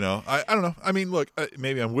mean, you know, I don't know. I mean, look,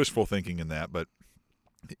 maybe I'm wishful thinking in that, but,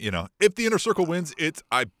 you know, if the Inner Circle wins,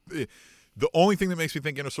 the only thing that makes me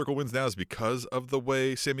think Inner Circle wins now is because of the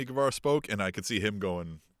way Sammy Guevara spoke, and I could see him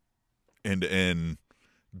going end to end,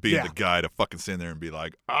 being the guy to fucking stand there and be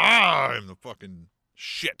like, I'm the fucking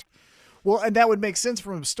shit. Well, and that would make sense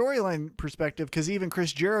from a storyline perspective, because even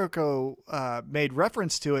Chris Jericho made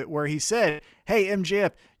reference to it where he said, hey,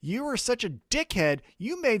 MJF, you were such a dickhead.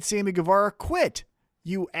 You made Sammy Guevara quit,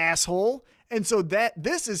 you asshole. And so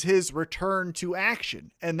this is his return to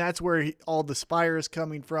action. And that's where all the Spire is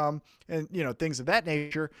coming from and, you know, things of that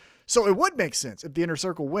nature. So it would make sense if the Inner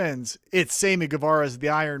Circle wins. It's Sammy Guevara as the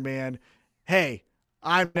Iron Man. Hey,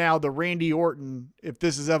 I'm now the Randy Orton. If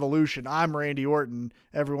this is Evolution, I'm Randy Orton.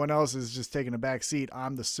 Everyone else is just taking a back seat.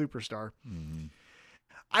 I'm the superstar. Mm-hmm.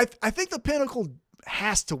 I think the Pinnacle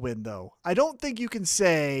has to win, though. I don't think you can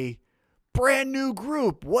say, brand new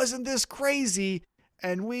group, wasn't this crazy?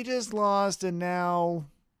 And we just lost, and now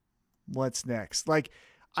what's next? Like,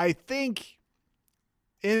 I think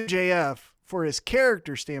MJF, for his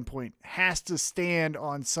character standpoint, has to stand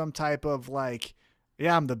on some type of like,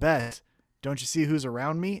 yeah, I'm the best. Don't you see who's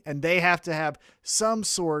around me? And they have to have some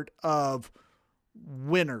sort of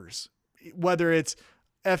winners, whether it's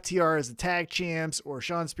FTR as the tag champs or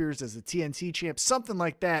Shawn Spears as the TNT champ, something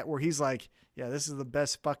like that, where he's like, yeah, this is the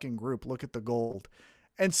best fucking group. Look at the gold.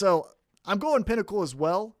 And so I'm going Pinnacle as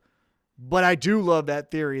well, but I do love that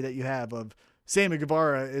theory that you have of Sammy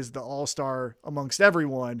Guevara is the all-star amongst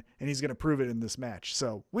everyone, and he's going to prove it in this match.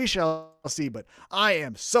 So we shall see, but I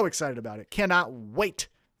am so excited about it. Cannot wait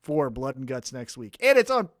for Blood and Guts next week. And it's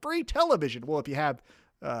on free television. Well, if you have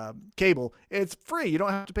cable, it's free. You don't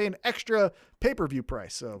have to pay an extra pay-per-view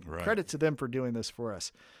price. So Credit to them for doing this for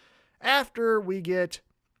us. After we get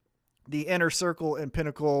the Inner Circle and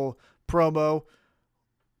Pinnacle promo,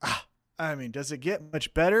 I mean, does it get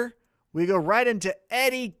much better? We go right into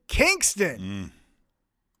Eddie Kingston.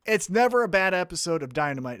 It's never a bad episode of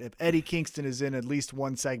Dynamite if Eddie Kingston is in at least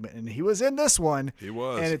one segment. And he was in this one. He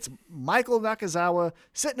was. And it's Michael Nakazawa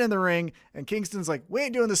sitting in the ring. And Kingston's like, we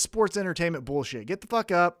ain't doing this sports entertainment bullshit. Get the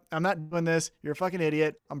fuck up. I'm not doing this. You're a fucking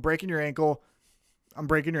idiot. I'm breaking your ankle. I'm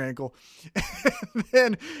breaking your ankle. And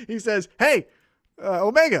then he says, hey,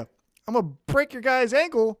 Omega, I'm going to break your guy's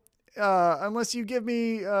ankle unless you give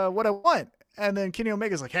me what I want. And then Kenny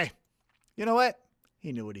Omega's like, hey, you know what?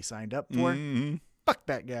 He knew what he signed up for. Mm-hmm. Fuck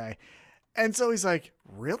that guy. And so he's like,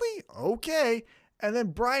 really? Okay. And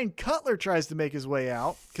then Brian Cutler tries to make his way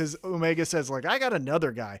out because Omega says, like, I got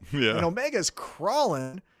another guy. Yeah. And Omega's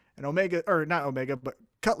crawling. And not Omega, but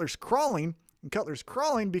Cutler's crawling. And Cutler's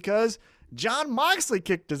crawling because Jon Moxley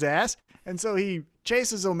kicked his ass. And so he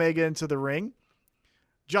chases Omega into the ring.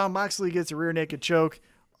 Jon Moxley gets a rear naked choke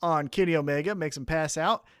on Kenny Omega, makes him pass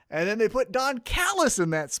out. And then they put Don Callis in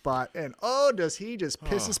that spot. And, does he just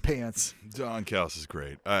piss his pants. Don Callis is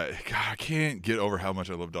great. God, I can't get over how much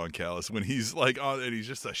I love Don Callis when he's like on and he's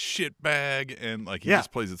just a shit bag and like he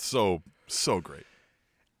just plays it so great.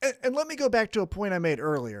 And let me go back to a point I made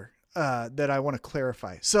earlier that I want to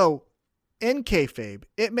clarify. So in kayfabe,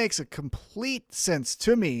 it makes a complete sense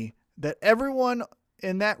to me that everyone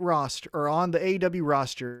in that roster or on the AEW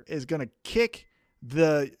roster is going to kick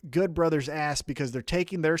the Good Brothers' ass because they're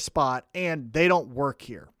taking their spot and they don't work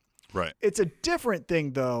here. Right. It's a different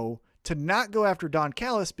thing, though, to not go after Don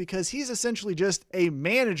Callis because he's essentially just a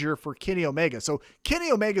manager for Kenny Omega. So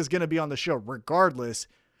Kenny Omega is going to be on the show regardless.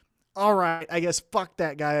 All right, I guess fuck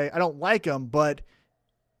that guy. I don't like him, but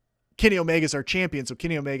Kenny Omega's our champion, so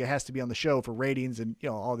Kenny Omega has to be on the show for ratings and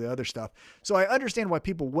all the other stuff. So I understand why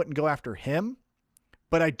people wouldn't go after him,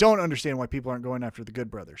 but I don't understand why people aren't going after the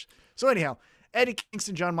Good Brothers. So anyhow, Eddie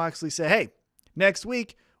Kingston, Jon Moxley say, hey, next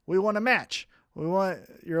week we want a match. we want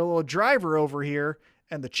your little driver over here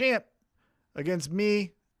and the champ against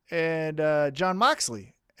me and John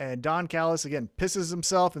Moxley. And Don Callis, again, pisses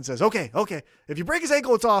himself and says, okay, if you break his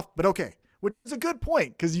ankle, it's off, but okay. Which is a good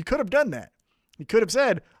point, because you could have done that. You could have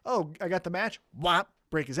said, oh, I got the match, whop,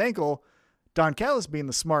 break his ankle. Don Callis, being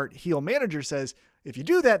the smart heel manager, says, if you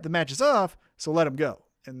do that, the match is off, so let him go.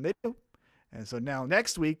 And they do. And so now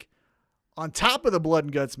next week, on top of the Blood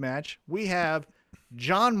and Guts match, we have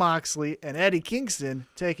John Moxley and Eddie Kingston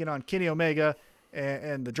taking on Kenny Omega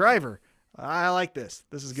and the driver. I like this.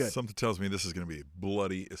 This is good. Something tells me this is going to be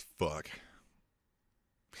bloody as fuck.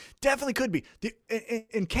 Definitely could be.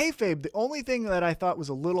 In kayfabe, the only thing that I thought was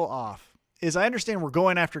a little off is I understand we're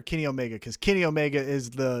going after Kenny Omega because Kenny Omega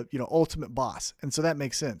is the ultimate boss, and so that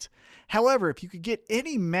makes sense. However, if you could get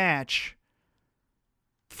any match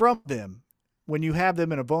from them when you have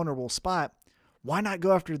them in a vulnerable spot, why not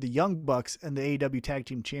go after the Young Bucks and the AEW Tag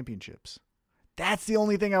Team Championships? That's the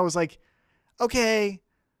only thing I was like, okay,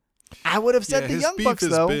 I would have said the Young Bucks,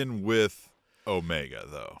 though. His beef has been with Omega,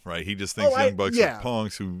 though, right? He just thinks Young Bucks are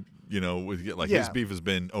punks who, his beef has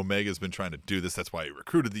been Omega's been trying to do this. That's why he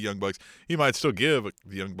recruited the Young Bucks. He might still give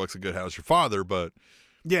the Young Bucks a good how's your father, but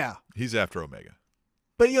he's after Omega.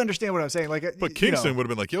 But you understand what I'm saying. But Kingston would have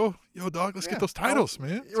been like, yo, dog, let's get those titles,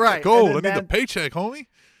 man. Right. Gold. I need the paycheck, homie.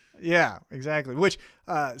 Yeah, exactly. Which,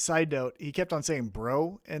 side note, he kept on saying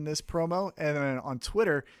bro in this promo. And then on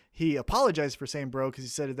Twitter, he apologized for saying bro because he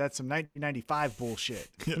said that's some 1995 bullshit.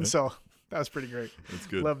 Yeah. And so that was pretty great. That's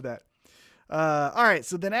good. Love that. All right.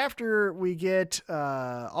 So then after we get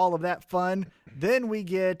all of that fun, then we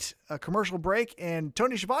get a commercial break. And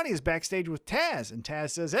Tony Schiavone is backstage with Taz. And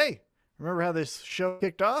Taz says, hey, remember how this show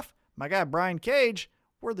kicked off? My guy, Brian Cage,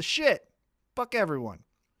 we're the shit. Fuck everyone.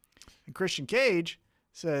 And Christian Cage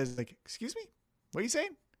says, excuse me? What are you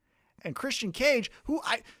saying? And Christian Cage, who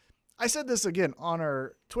I said this again on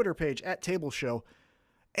our Twitter page at Table Show,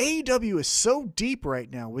 AEW is so deep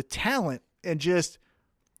right now with talent and just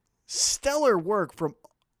stellar work from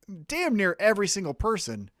damn near every single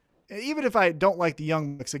person. Even if I don't like the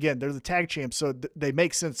Young Bucks, again, they're the tag champs, so they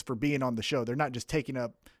make sense for being on the show. They're not just taking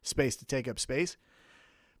up space to take up space.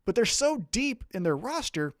 But they're so deep in their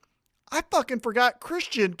roster, I fucking forgot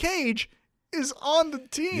Christian Cage is on the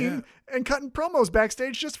team and cutting promos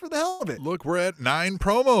backstage just for the hell of it. Look, we're at 9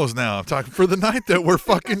 promos now. I'm talking for the night that we're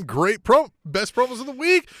fucking great best promos of the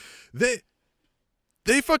week.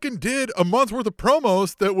 They fucking did a month's worth of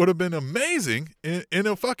promos that would have been amazing in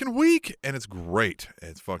a fucking week, and it's great.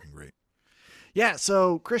 It's fucking great. Yeah,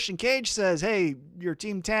 so Christian Cage says, hey, your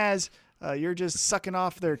Team Taz, you're just sucking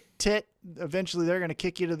off their tit. Eventually, they're going to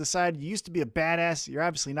kick you to the side. You used to be a badass. You're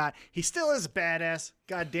obviously not. He still is a badass.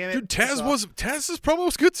 God damn it. Dude, Taz's promo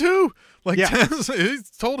was good, too. Taz, he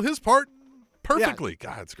told his part perfectly. Yeah.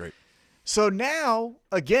 God, it's great. So now,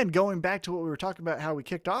 again, going back to what we were talking about, how we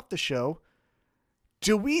kicked off the show,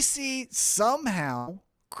 do we see somehow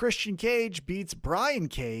Christian Cage beats Brian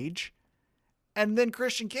Cage, and then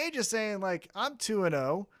Christian Cage is saying, I'm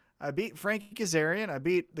 2-0. I beat Frankie Kazarian. I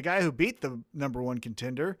beat the guy who beat the number one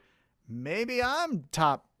contender. Maybe I'm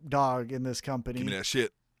top dog in this company. Give me that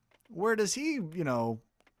shit. Where does he,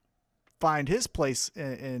 find his place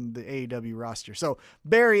in the AEW roster? So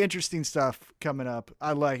very interesting stuff coming up.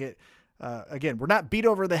 I like it. Again, we're not beat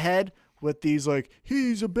over the head with these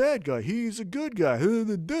he's a bad guy, he's a good guy,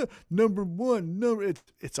 number one.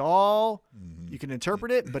 It's all, you can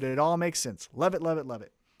interpret it, but it all makes sense. Love it, love it, love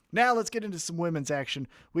it. Now let's get into some women's action.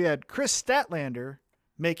 We had Chris Statlander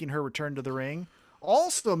making her return to the ring.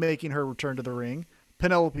 Also making her return to the ring,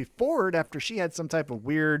 Penelope Ford, after she had some type of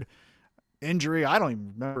weird injury. I don't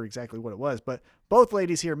even remember exactly what it was, but both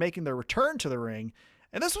ladies here making their return to the ring.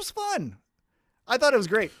 And this was fun. I thought it was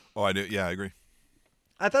great. Oh, I do. Yeah, I agree.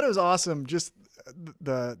 I thought it was awesome. Just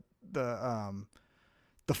the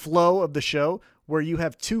flow of the show where you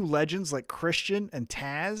have two legends like Christian and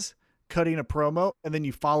Taz cutting a promo, and then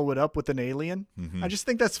you follow it up with an alien. Mm-hmm. I just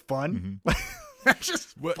think that's fun. Mm-hmm. That's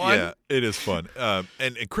just fun. Yeah, it is fun.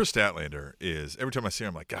 And Chris Statlander is, every time I see her,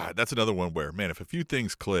 I'm like, God, that's another one where, man, if a few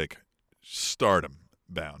things click, stardom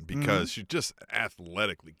bound, because she's just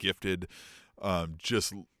athletically gifted,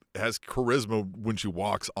 just has charisma when she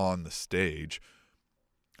walks on the stage.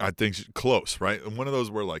 I think she's close, right? And one of those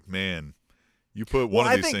where, man, you put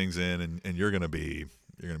one of these things in, and you're gonna be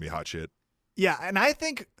hot shit. Yeah, and I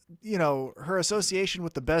think her association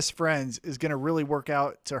with the Best Friends is going to really work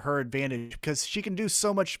out to her advantage because she can do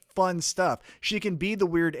so much fun stuff. She can be the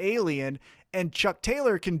weird alien, and Chuck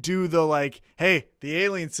Taylor can do the hey, the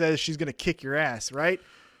alien says she's going to kick your ass, right?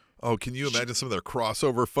 Oh, can you imagine some of their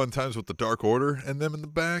crossover fun times with the Dark Order and them in the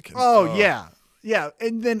back? Oh, yeah. Yeah,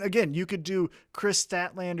 and then again, you could do Chris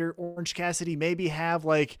Statlander, Orange Cassidy, maybe have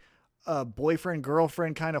like a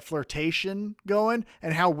boyfriend-girlfriend kind of flirtation going,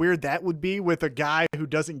 and how weird that would be with a guy who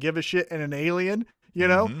doesn't give a shit and an alien, you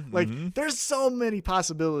know? There's so many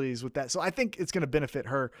possibilities with that. So I think it's going to benefit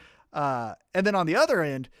her. And then on the other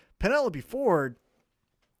end, Penelope Ford,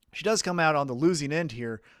 she does come out on the losing end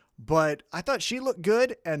here, but I thought she looked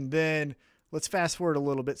good. And then let's fast forward a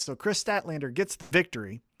little bit. So Chris Statlander gets the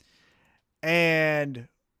victory, and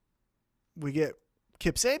we get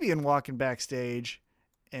Kip Sabian walking backstage,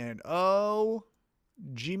 and oh,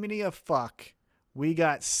 Jiminy a fuck, we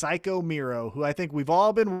got Psycho Miro, who I think we've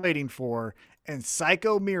all been waiting for, and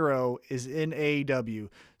Psycho Miro is in AEW.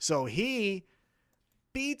 So he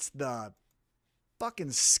beats the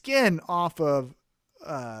fucking skin off of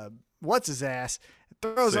what's his ass,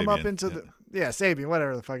 throws him up into the Sabian,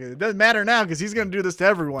 whatever the fuck it is. It doesn't matter now because he's going to do this to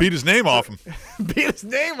everyone. Beat his name off him. Beat his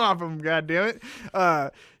name off him, goddammit.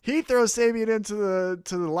 He throws Sabian into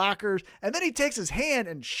the lockers, and then he takes his hand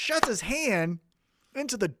and shuts his hand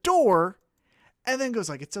into the door, and then goes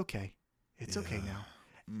like, "It's okay. It's okay now."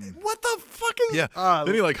 What the fuck is... Yeah.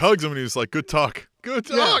 Then he like hugs him, and he's like, "Good talk. Good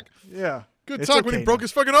talk." Yeah. Good talk when he broke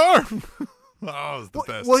his fucking arm. Oh, it was the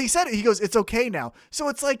best. Well, he said it. He goes, "It's okay now." So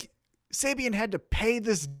it's like Sabian had to pay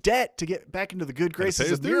this debt to get back into the good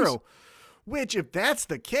graces of Miro, which, if that's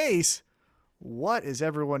the case, what is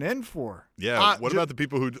everyone in for? Yeah. What about the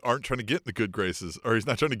people who aren't trying to get in the good graces, or he's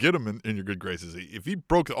not trying to get them in your good graces? If he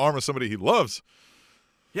broke the arm of somebody he loves.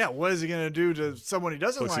 Yeah. What is he going to do to someone he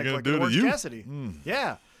doesn't like Orange Cassidy?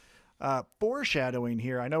 Yeah. Foreshadowing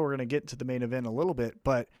here. I know we're going to get to the main event a little bit,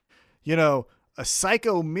 but you know, a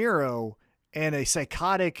Psycho Miro and a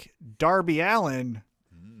psychotic Darby Allin,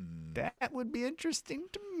 that would be interesting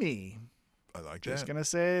to me. I like that. Just going to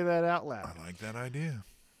say that out loud. I like that idea.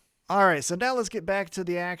 All right, so now let's get back to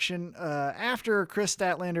the action. After Chris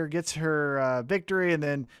Statlander gets her victory, and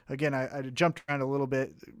then, again, I jumped around a little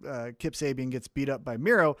bit. Kip Sabian gets beat up by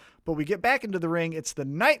Miro, but we get back into the ring. It's the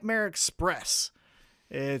Nightmare Express.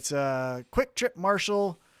 It's Quick Trip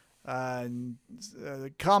Marshall,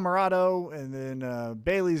 Camarado, and then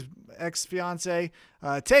Bailey's ex-fiance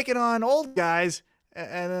taking on old guys,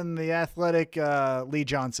 and then the athletic Lee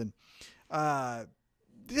Johnson.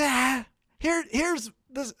 Here's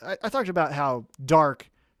this. I talked about how Dark,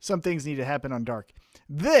 some things need to happen on Dark.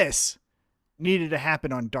 This needed to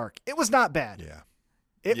happen on Dark. It was not bad. Yeah.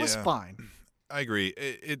 It was fine. I agree.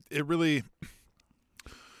 It really...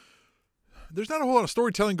 There's not a whole lot of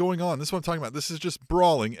storytelling going on. This is what I'm talking about. This is just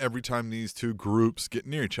brawling every time these two groups get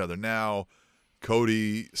near each other. Now,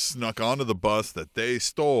 Cody snuck onto the bus that they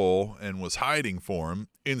stole and was hiding for him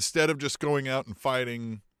instead of just going out and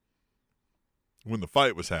fighting when the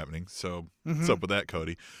fight was happening. So what's up with that,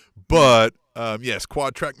 Cody? But, yes,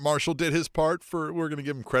 Quad Track Marshall did his part. We're going to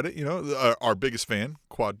give him credit. You know, our biggest fan,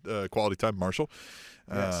 Quality Time Marshall.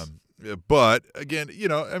 Yes. But again, you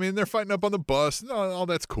know, I mean, they're fighting up on the bus. No, all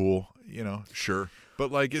that's cool, you know, sure.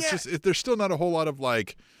 But like, it's just, there's still not a whole lot of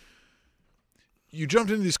like, you jumped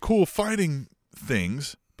into these cool fighting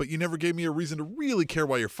things, but you never gave me a reason to really care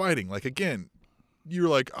why you're fighting. Like, again, you're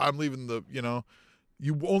like, I'm leaving you know,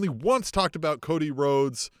 you only once talked about Cody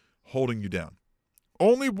Rhodes holding you down.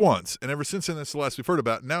 Only once. And ever since then, that's the last we've heard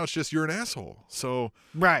about. Now it's just, you're an asshole. So.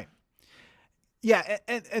 Right. Yeah.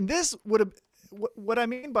 And this would have, what I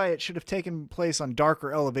mean by it should have taken place on Dark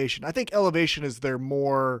or Elevation. I think Elevation is their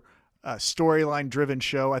more storyline driven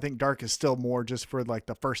show. I think Dark is still more just for like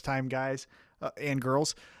the first time guys and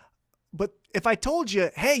girls. But if I told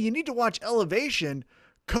you, hey, you need to watch Elevation,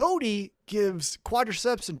 Cody gives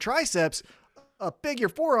quadriceps and triceps a figure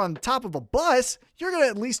 4 on top of a bus, you're going to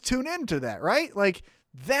at least tune into that, right? Like,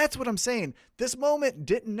 that's what I'm saying. This moment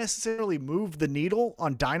didn't necessarily move the needle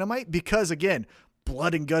on Dynamite because, again,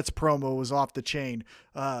 Blood and Guts promo was off the chain.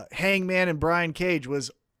 Hangman and Brian Cage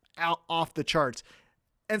was off the charts.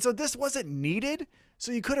 And so this wasn't needed.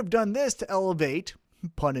 So you could have done this to elevate,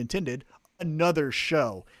 pun intended, another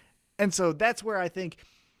show. And so that's where I think,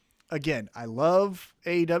 again, I love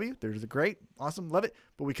AEW. They're great. Awesome. Love it.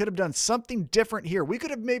 But we could have done something different here. We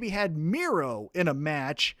could have maybe had Miro in a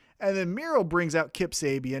match, and then Miro brings out Kip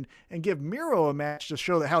Sabian and give Miro a match to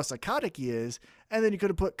show that how psychotic he is. And then you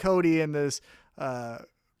could have put Cody in this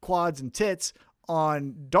quads and tits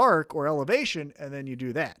on Dark or Elevation, and then you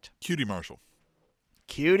do that. Cutie Marshall.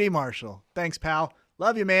 Thanks, pal.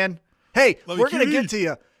 Love you, man. Hey, we're going to get to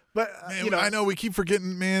you. But, man, you know, I know we keep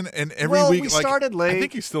forgetting, man, and every week. We started late. I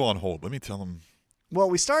think he's still on hold. Let me tell him. Well,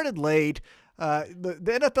 we started late. The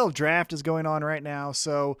NFL draft is going on right now,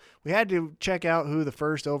 so we had to check out who the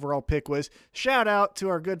first overall pick was. Shout out to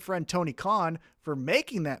our good friend Tony Khan for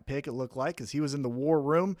making that pick, it looked like, because he was in the war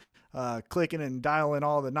room clicking and dialing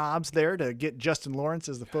all the knobs there to get Justin Lawrence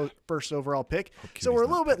as the first overall pick. So we're a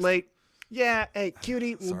little bit late. Yeah, hey,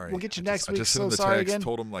 Cutie, we'll get you next week. I just sent him the text,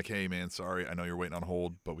 told him, like, hey, man, sorry. I know you're waiting on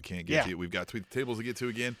hold, but we can't get to you. We've got Tweet the Tables to get to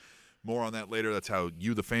again. More on that later. That's how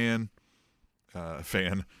you, the fan,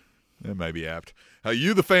 that might be apt. How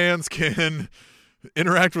you, the fans, can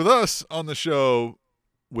interact with us on the show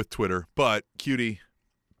with Twitter. But, Cutie,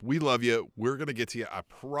 we love you. We're going to get to you. I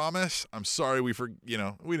promise. I'm sorry we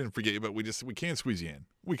didn't forget you, but we can't squeeze you in.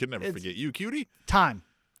 We could never forget you, Cutie. Time.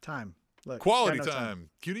 Look, quality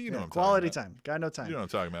time. Cutie, you know what I'm quality talking about. Quality time. Got no time. You know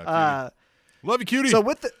what I'm talking about, Cutie. Love you, Cutie.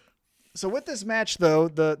 So with this match, though,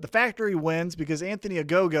 the factory wins because Anthony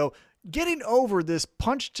Ogogo getting over this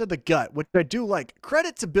punch to the gut, which I do like.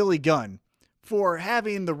 Credit to Billy Gunn for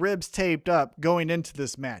having the ribs taped up going into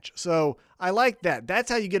this match. So I like that.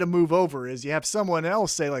 That's how you get a move over, is you have someone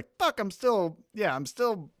else say, like, fuck, I'm still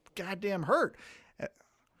goddamn hurt.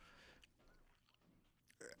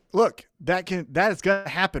 Look, that is going to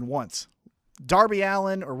happen once. Darby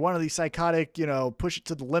Allin or one of these psychotic, push it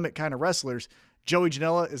to the limit kind of wrestlers, Joey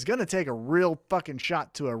Janela, is going to take a real fucking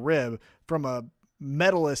shot to a rib from an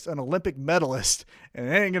Olympic medalist, and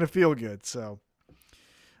it ain't going to feel good. So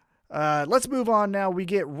let's move on now. We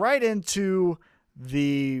get right into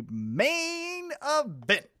the main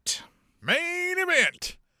event.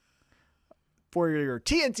 For your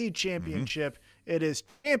TNT Championship, It is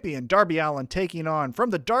champion Darby Allin taking on from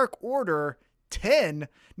the Dark Order 10.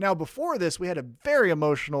 Now, before this, we had a very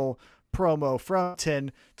emotional promo from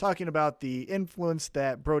 10 talking about the influence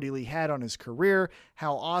that Brody Lee had on his career,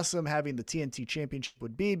 how awesome having the TNT Championship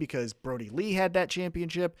would be because Brody Lee had that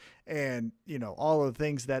championship, and, all of the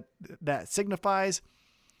things that signifies.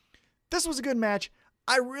 This was a good match.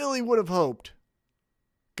 I really would have hoped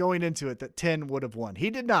going into it that 10 would have won. He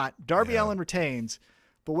did not. Darby Allin retains.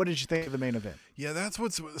 But what did you think of the main event? Yeah, that's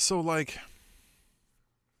what's so like.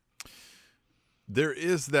 There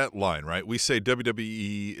is that line, right? We say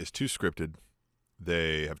WWE is too scripted.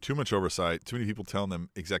 They have too much oversight. Too many people telling them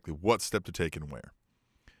exactly what step to take and where.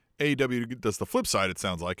 AEW does the flip side, it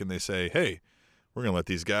sounds like, and they say, hey, we're going to let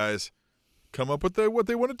these guys come up with what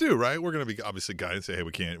they want to do, right? We're going to be obviously guys and say, hey,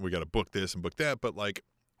 we got to book this and book that, but like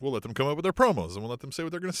we'll let them come up with their promos and we'll let them say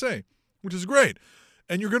what they're going to say, which is great.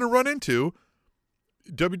 And you're going to run into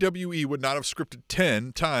WWE would not have scripted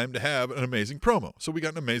 10 time to have an amazing promo. So we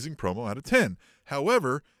got an amazing promo out of 10.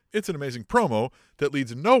 However, it's an amazing promo that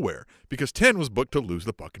leads nowhere because 10 was booked to lose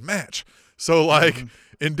the fucking match. So like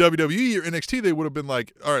in WWE or NXT, they would have been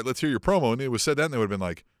like, all right, let's hear your promo. And it was said that and they would have been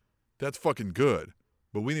like, that's fucking good,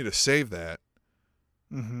 but we need to save that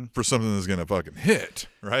for something that's going to fucking hit,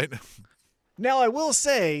 right? Now, I will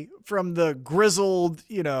say, from the grizzled,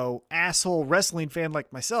 asshole wrestling fan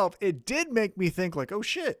like myself, it did make me think like, oh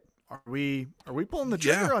shit, are we pulling the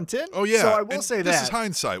trigger on 10? Oh yeah. So I will say that. This is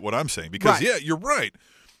hindsight, what I'm saying, because you're right.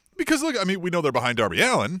 Because look, I mean, we know they're behind Darby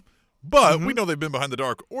Allin, but we know they've been behind the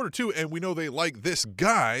Dark Order too, and we know they like this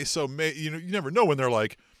guy. So you never know when they're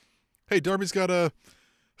like, hey, Darby's got a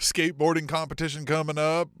skateboarding competition coming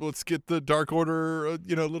up. Let's get the Dark Order,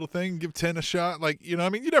 little thing. Give 10 a shot. Like, I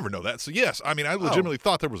mean, you never know that. So yes, I mean, I legitimately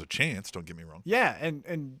thought there was a chance. Don't get me wrong. Yeah,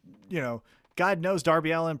 and God knows Darby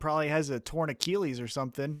Allin probably has a torn Achilles or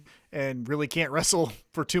something, and really can't wrestle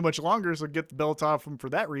for too much longer. So get the belt off him for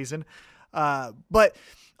that reason. But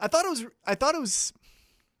I thought it was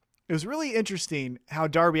really interesting how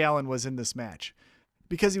Darby Allin was in this match.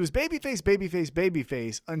 Because he was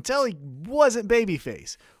babyface until he wasn't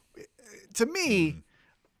babyface. To me,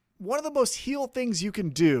 one of the most heel things you can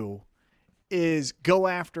do is go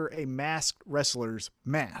after a masked wrestler's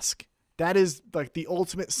mask. That is like the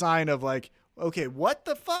ultimate sign of like, okay, what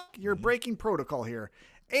the fuck? You're breaking protocol here.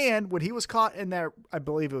 And when he was caught in that, I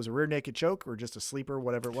believe it was a rear naked choke or just a sleeper,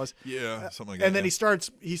 whatever it was. Yeah, something like that. And then he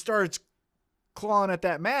starts clawing at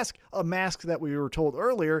that mask, a mask that we were told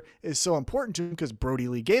earlier is so important to him because Brody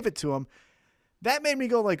Lee gave it to him. That made me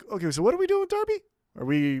go like, okay, so what are we doing with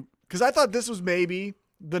Darby? Because I thought this was maybe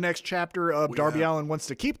the next chapter of Darby Allin wants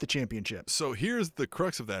to keep the championship. So here's the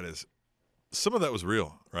crux of that is some of that was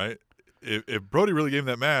real, right? If Brody really gave him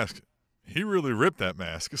that mask, he really ripped that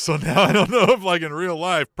mask. So now I don't know if like in real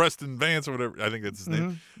life, Preston Vance or whatever, I think that's his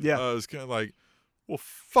name. Yeah. It's kind of like, well,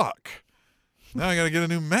 fuck. Now I got to get a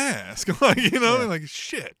new mask. Like, like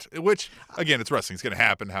shit. Which, again, it's wrestling. It's going to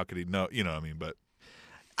happen. How could he know? But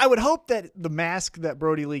I would hope that the mask that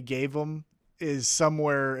Brody Lee gave him is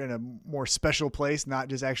somewhere in a more special place, not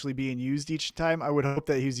just actually being used each time. I would hope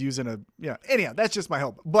that he's using anyhow, that's just my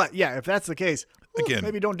hope. But yeah, if that's the case, again,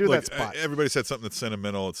 maybe don't do that spot. Everybody said something that's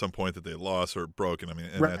sentimental at some point that they lost or broken. I mean,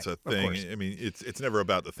 and that's a thing. I mean, it's never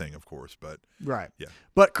about the thing, of course, but right. Yeah.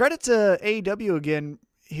 But credit to AEW again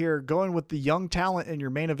here, going with the young talent in your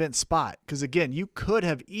main event spot. Because again, you could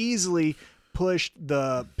have easily pushed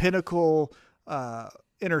the Pinnacle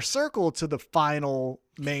Inner Circle to the final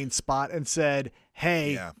main spot and said,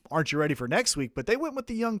 hey, aren't you ready for next week? But they went with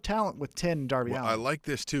the young talent with 10 and Darby Allin. I like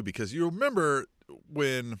this too, because you remember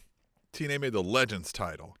when TNA made the Legends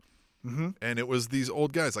title, and it was these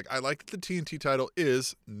old guys. Like, I like that the TNT title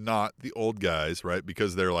is not the old guys, right?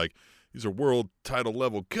 Because they're like, these are world title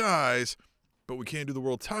level guys, but we can't do the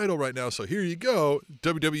world title right now, so here you go.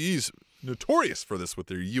 WWE's notorious for this with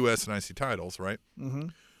their US and IC titles, right? Mm-hmm.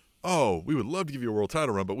 Oh, we would love to give you a world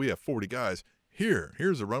title run, but we have 40 guys.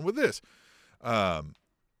 Here's a run with this. But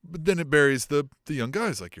then it buries the young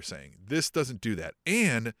guys, like you're saying. This doesn't do that.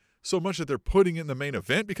 And so much that they're putting in the main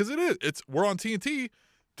event, because we're on TNT.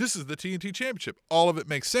 This is the TNT Championship. All of it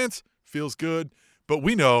makes sense, feels good. But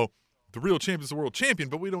we know the real champion is the world champion,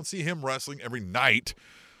 but we don't see him wrestling every night.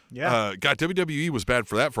 Yeah. God, WWE was bad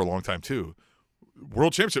for that for a long time, too.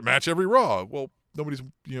 World Championship match every Raw. Well, nobody's,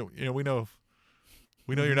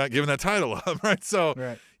 we know you're not giving that title up, right? So,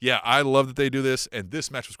 yeah, I love that they do this, and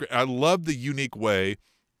this match was great. I love the unique way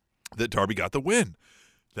that Darby got the win.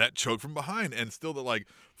 That choke from behind, and still the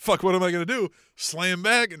fuck, what am I going to do? Slam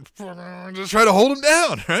back and just try to hold him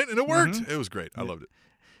down, right? And it worked. It was great. I loved it.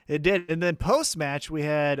 It did. And then post-match, we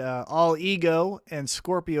had All Ego and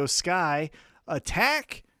Scorpio Sky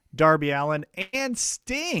attack Darby Allin and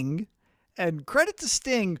Sting. And credit to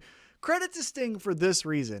Sting for this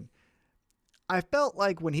reason. I felt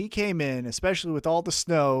like when he came in, especially with all the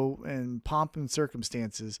snow and pomp and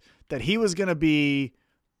circumstances, that he was going to be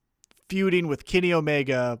feuding with Kenny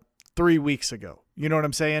Omega 3 weeks ago. You know what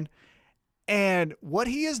I'm saying? And what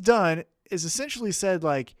he has done is essentially said,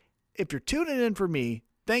 if you're tuning in for me,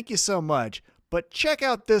 thank you so much, but check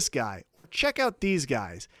out this guy, check out these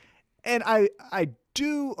guys. And I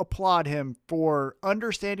do applaud him for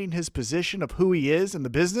understanding his position of who he is in the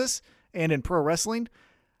business and in pro wrestling,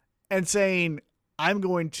 and saying, I'm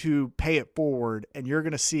going to pay it forward and you're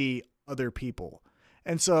going to see other people.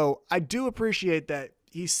 And so I do appreciate that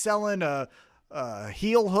he's selling a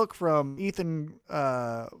heel hook from Ethan,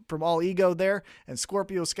 from All Ego there, and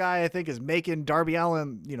Scorpio Sky, I think, is making Darby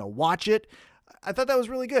Allin, watch it. I thought that was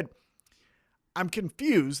really good. I'm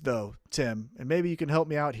confused though, Tim, and maybe you can help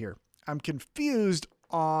me out here. I'm confused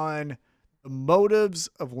on the motives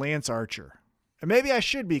of Lance Archer. And maybe I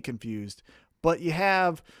should be confused, but you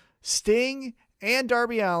have Sting and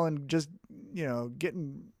Darby Allin just,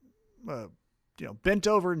 getting, bent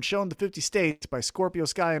over and shown the 50 states by Scorpio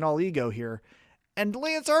Sky and All Ego here. And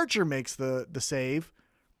Lance Archer makes the save,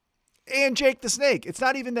 and Jake the Snake. It's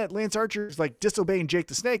not even that Lance Archer is disobeying Jake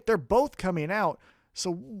the Snake. They're both coming out.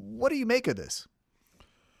 So what do you make of this?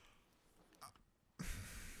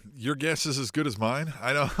 Your guess is as good as mine.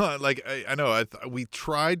 I know, I know. We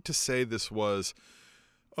tried to say this was,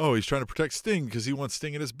 he's trying to protect Sting because he wants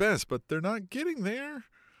Sting at his best, but they're not getting there.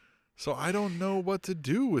 So I don't know what to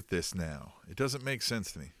do with this now. It doesn't make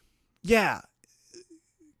sense to me. Yeah,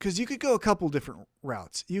 because you could go a couple different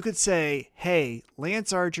routes. You could say, hey,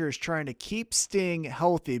 Lance Archer is trying to keep Sting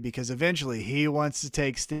healthy because eventually he wants to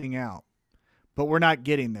take Sting out, but we're not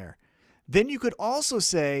getting there. Then you could also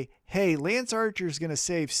say, hey, Lance Archer is going to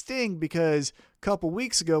save Sting because a couple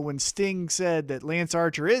weeks ago when Sting said that Lance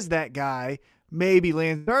Archer is that guy, maybe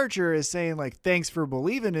Lance Archer is saying thanks for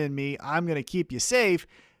believing in me. I'm going to keep you safe.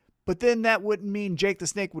 But then that wouldn't mean Jake the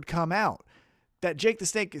Snake would come out. That Jake the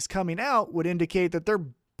Snake is coming out would indicate that they're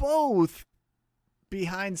both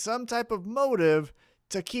behind some type of motive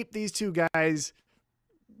to keep these two guys,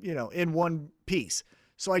 in one piece.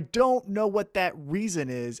 So I don't know what that reason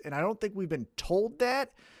is, and I don't think we've been told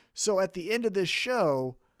that. So at the end of this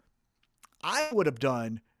show, I would have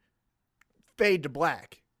done fade to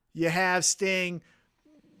black. You have Sting,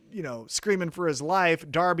 screaming for his life.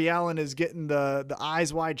 Darby Allin is getting the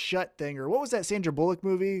eyes wide shut thing. Or what was that Sandra Bullock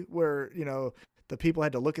movie where, the people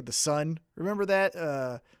had to look at the sun? Remember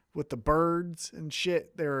that? With the birds and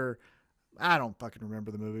shit. I don't fucking remember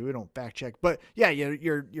the movie. We don't fact check. But yeah,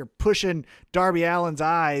 you're pushing Darby Allin's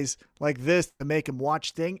eyes like this to make him watch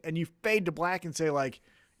Sting, and you fade to black and say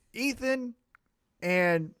Ethan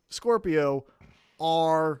and Scorpio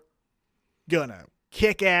are gonna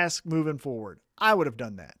kick ass moving forward. I would have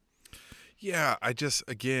done that. Yeah,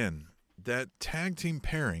 again, that tag team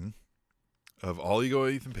pairing of All Ego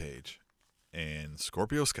Ethan Page and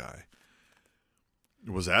Scorpio Sky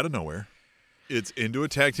was out of nowhere. It's into a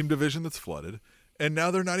tag team division that's flooded. And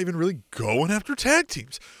now they're not even really going after tag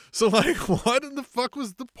teams. So, like, what in the fuck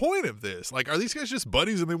was the point of this? Like, are these guys just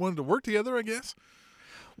buddies and they wanted to work together, I guess?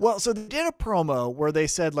 Well, so they did a promo where they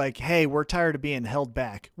said, like, hey, we're tired of being held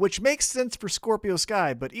back, which makes sense for Scorpio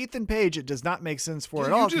Sky, but Ethan Page, it does not make sense for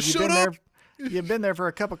at all. You just showed up. You've been there for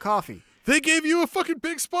a cup of coffee. They gave you a fucking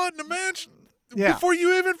big spot in the match Yeah. before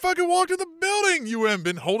you even fucking walked in the building. You haven't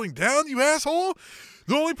been holding down, you asshole.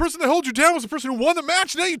 The only person that held you down was the person who won the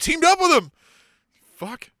match. Now you teamed up with him.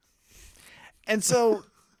 Fuck. And so,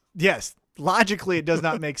 yes, logically it does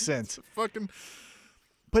not make sense. Fucking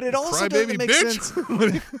But it also doesn't crybaby make bitch.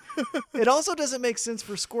 sense. It also doesn't make sense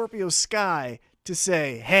for Scorpio Sky to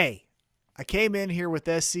say, hey, I came in here with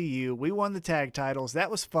SCU. We won the tag titles. That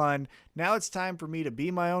was fun. Now it's time for me to be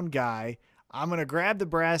my own guy. I'm going to grab the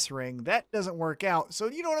brass ring. That doesn't work out. So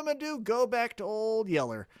you know what I'm going to do? Go back to old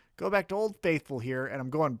Yeller. Go back to Old Faithful here, and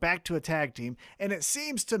I'm going back to a tag team. And it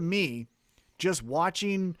seems to me, just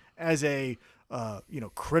watching as a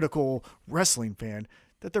critical wrestling fan,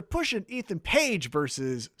 that they're pushing Ethan Page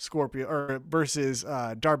versus Darby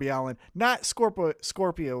Allin, not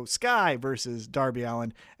Scorpio Sky versus Darby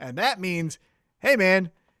Allin. And that means, hey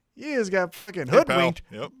man, you just got fucking hoodwinked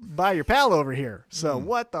by your pal over here. So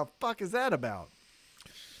what the fuck is that about?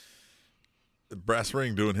 The brass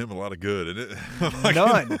ring doing him a lot of good, isn't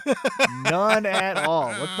it? None at all.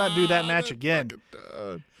 Let's not do that match again.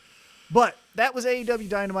 But that was AEW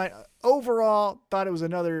Dynamite. Overall, thought it was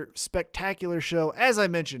another spectacular show. As I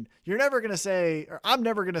mentioned, you're never going to say, or I'm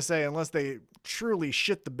never going to say, unless they truly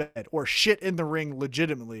shit the bed or shit in the ring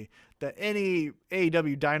legitimately, that any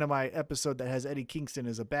AEW Dynamite episode that has Eddie Kingston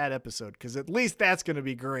is a bad episode, because at least that's going to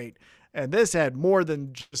be great. And this had more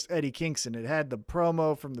than just Eddie Kingston. It had the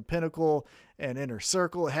promo from the Pinnacle and Inner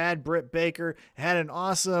Circle. It had Britt Baker. It had an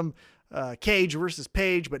awesome Cage versus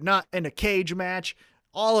Page, but not in a cage match.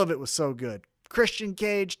 All of it was so good. Christian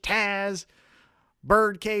Cage, Taz,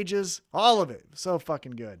 Bird Cages, all of it. So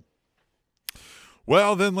fucking good.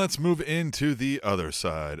 Well, then let's move into the other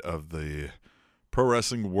side of the pro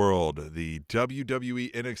wrestling world, the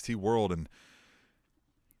WWE NXT world. And,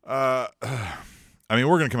 I mean,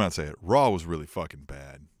 we're going to come out and say it. Raw was really fucking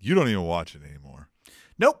bad. You don't even watch it anymore.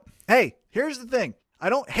 Nope. Hey, here's the thing. I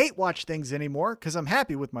don't hate watch things anymore because I'm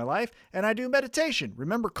happy with my life and I do meditation.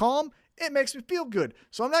 Remember Calm? It makes me feel good.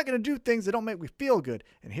 So I'm not going to do things that don't make me feel good.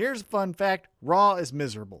 And here's a fun fact. Raw is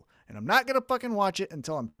miserable. And I'm not going to fucking watch it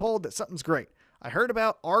until I'm told that something's great. I heard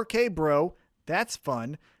about RK Bro. That's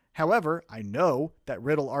fun. However, I know that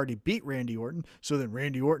Riddle already beat Randy Orton. So then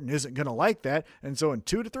Randy Orton isn't going to like that. And so in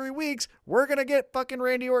 2 to 3 weeks, we're going to get fucking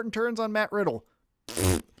Randy Orton turns on Matt Riddle.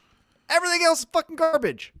 Everything else is fucking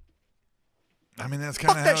garbage. I mean, that's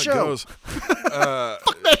kind of how it goes.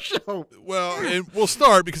 Fuck that show. Well, and we'll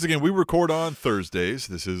start because, again, we record on Thursdays.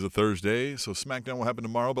 This is a Thursday, so SmackDown will happen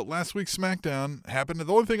tomorrow. But last week's SmackDown happened. And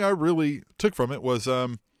the only thing I really took from it was, we're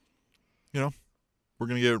going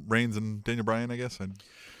to get Reigns and Daniel Bryan, I guess.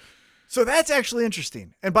 So that's actually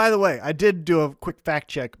interesting. And by the way, I did do a quick fact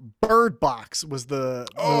check. Bird Box was the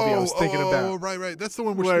movie I was thinking about. Oh, right. That's the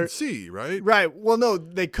one we shouldn't see, right? Right. Well, no,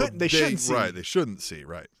 they couldn't. They shouldn't see. Right, they shouldn't see,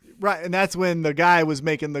 right. Right, and that's when the guy was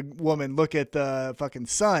making the woman look at the fucking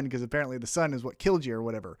sun, because apparently the sun is what killed you or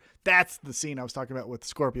whatever. That's the scene I was talking about with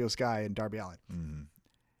Scorpio Sky and Darby Allin. Mm-hmm.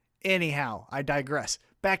 Anyhow, I digress.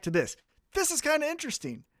 Back to this. This is kind of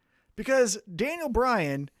interesting because Daniel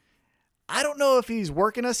Bryan, I don't know if he's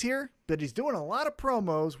working us here, but he's doing a lot of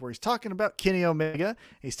promos where he's talking about Kenny Omega.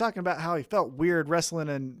 He's talking about how he felt weird wrestling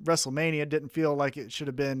in WrestleMania, didn't feel like it should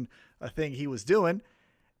have been a thing he was doing.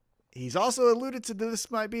 He's also alluded to this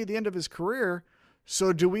might be the end of his career.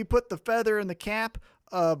 So do we put the feather in the cap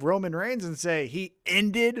of Roman Reigns and say he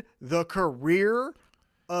ended the career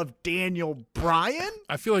of Daniel Bryan?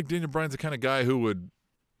 I feel like Daniel Bryan's the kind of guy who would,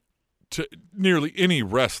 to nearly any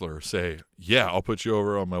wrestler, say, yeah, I'll put you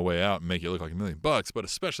over on my way out and make you look like $1 million. But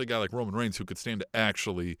especially a guy like Roman Reigns who could stand to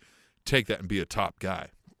actually take that and be a top guy.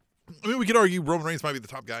 I mean, we could argue Roman Reigns might be the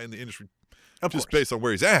top guy in the industry just based on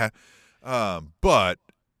where he's at. But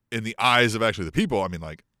in the eyes of actually the people, I mean,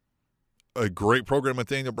 like, a great program with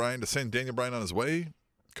Daniel Bryan to send Daniel Bryan on his way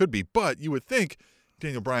could be, but you would think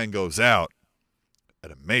Daniel Bryan goes out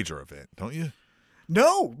at a major event, don't you?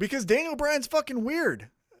 No, because Daniel Bryan's fucking weird.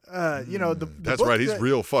 That's right. He's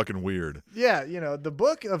real fucking weird. Yeah. The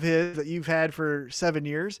book of his that you've had for 7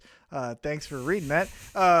 years. Thanks for reading that.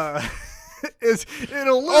 Oh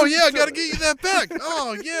yeah, I got to get you that back.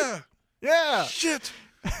 Oh yeah. Yeah. Shit.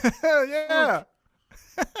 Yeah.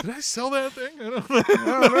 Did I sell that thing? I don't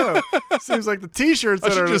know. Seems like the T-shirts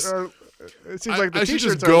that are It seems like the I should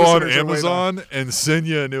t-shirts just go on our listeners are waiting on. Amazon and send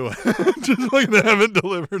you a new one. Just like they haven't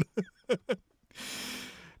delivered.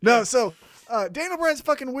 No, so Daniel Bryan's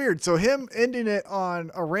fucking weird. So him ending it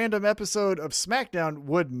on a random episode of SmackDown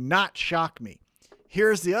would not shock me.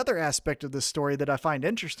 Here's the other aspect of this story that I find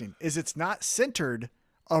interesting is it's not centered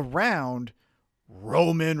around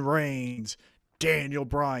Roman Reigns, Daniel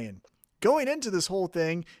Bryan. Going into this whole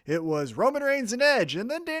thing, it was Roman Reigns and Edge, and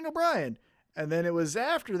then Daniel Bryan. And then it was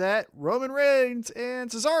after that, Roman Reigns and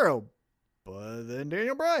Cesaro, but then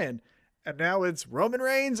Daniel Bryan. And now it's Roman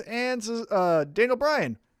Reigns and Daniel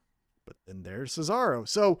Bryan, but then there's Cesaro.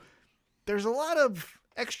 So there's a lot of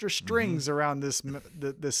extra strings around this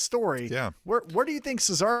story. Yeah. Where do you think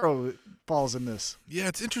Cesaro falls in this? Yeah,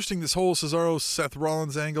 it's interesting, this whole Cesaro Seth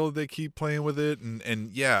Rollins angle. They keep playing with it,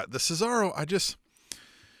 and yeah, the Cesaro,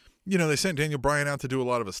 they sent Daniel Bryan out to do a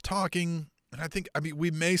lot of his talking, and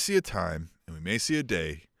we may see a time and we may see a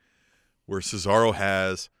day where Cesaro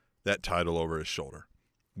has that title over his shoulder.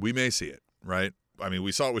 We may see it, right? I mean,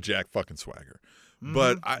 we saw it with Jack fucking Swagger,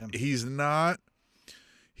 but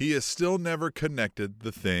he has still never connected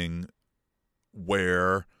the thing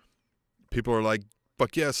where people are like,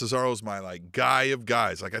 fuck yeah, Cesaro's my like guy of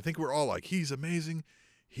guys. Like, I think we're all like, he's amazing.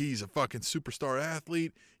 He's a fucking superstar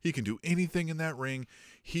athlete. He can do anything in that ring.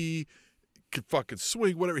 He could fucking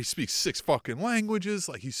swing, whatever. He speaks 6 fucking languages.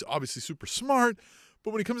 Like, he's obviously super smart.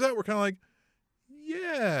 But when he comes out, we're kind of like,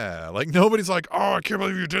 yeah. Like, nobody's like, oh, I can't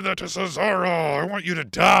believe you did that to Cesaro. I want you to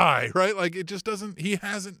die, right? Like, it just doesn't, he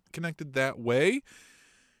hasn't connected that way.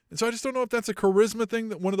 And so I just don't know if that's a charisma thing,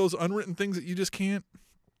 that one of those unwritten things that you just can't,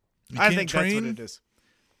 I think train. That's what it is.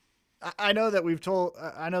 I know that we've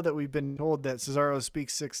been told that Cesaro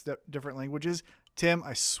speaks 6 different languages. Tim,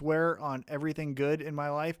 I swear on everything good in my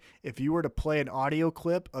life, if you were to play an audio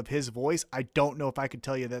clip of his voice, I don't know if I could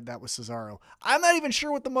tell you that was Cesaro. I'm not even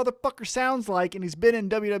sure what the motherfucker sounds like, and he's been in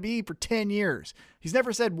WWE for 10 years. He's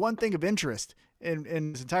never said one thing of interest in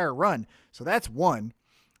his entire run. So that's 1.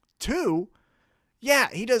 2, yeah,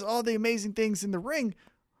 he does all the amazing things in the ring,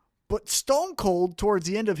 but Stone Cold, towards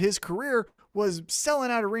the end of his career, was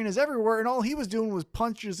selling out arenas everywhere, and all he was doing was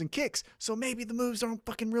punches and kicks. So maybe the moves don't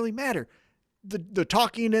fucking really matter. The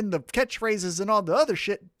talking and the catchphrases and all the other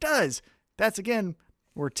shit does. That's, again,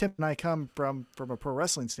 where Tim and I come from a pro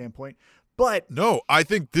wrestling standpoint. But no, I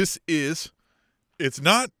think this is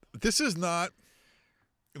not,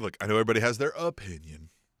 look, I know everybody has their opinion,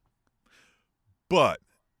 but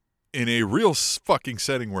in a real fucking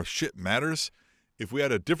setting where shit matters, if we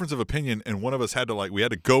had a difference of opinion and one of us we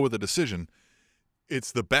had to go with a decision,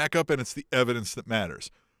 it's the backup and it's the evidence that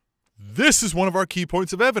matters. This is one of our key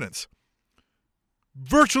points of evidence.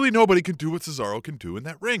 Virtually nobody can do what Cesaro can do in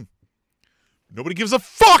that ring. Nobody gives a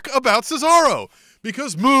fuck about Cesaro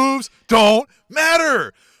because moves don't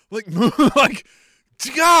matter. Like,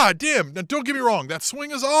 god damn. Now, don't get me wrong. That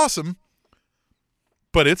swing is awesome,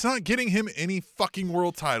 but it's not getting him any fucking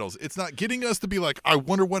world titles. It's not getting us to be like, I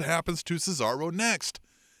wonder what happens to Cesaro next.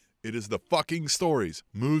 It is the fucking stories.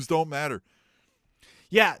 Moves don't matter.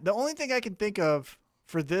 Yeah, the only thing I can think of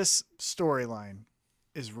for this storyline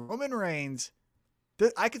is Roman Reigns.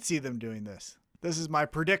 I could see them doing this. This is my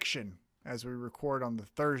prediction as we record on the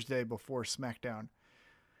Thursday before SmackDown.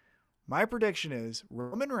 My prediction is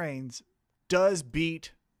Roman Reigns does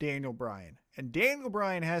beat Daniel Bryan, and Daniel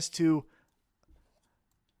Bryan has to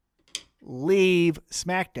leave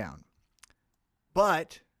SmackDown.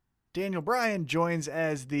 But Daniel Bryan joins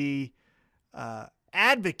as the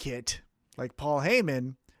advocate, like Paul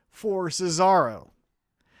Heyman, for Cesaro.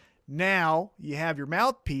 Now you have your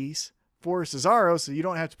mouthpiece for Cesaro, so you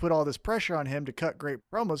don't have to put all this pressure on him to cut great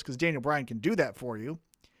promos because Daniel Bryan can do that for you.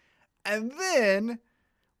 And then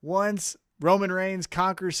once Roman Reigns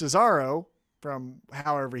conquers Cesaro from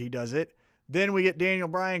however he does it, then we get Daniel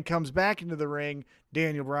Bryan comes back into the ring,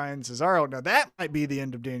 Daniel Bryan, Cesaro. Now that might be the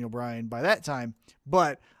end of Daniel Bryan by that time,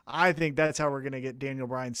 but I think that's how we're going to get Daniel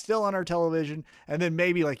Bryan still on our television. And then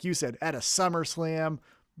maybe, like you said, at a SummerSlam,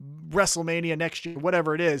 WrestleMania next year,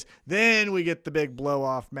 whatever it is, then we get the big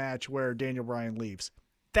blow-off match where Daniel Bryan leaves.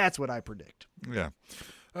 That's what I predict. Yeah.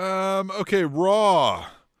 Okay, Raw.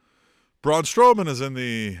 Braun Strowman is in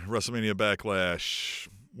the WrestleMania Backlash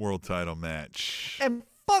World Title match. And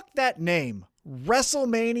fuck that name.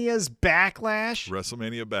 WrestleMania's Backlash?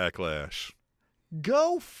 WrestleMania Backlash.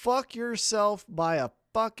 Go fuck yourself by a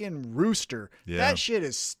fucking rooster. Yeah. That shit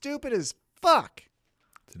is stupid as fuck.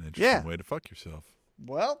 It's an interesting way to fuck yourself.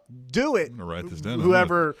 Well, do it. I'm gonna write this down.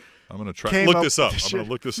 Whoever I'm gonna try look this up. I'm gonna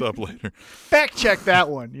look this up later. Fact check that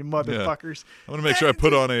one, you motherfuckers. Yeah. I'm gonna make sure I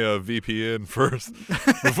put on a VPN first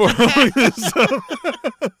before I look this up.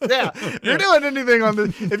 Yeah, if you're doing anything on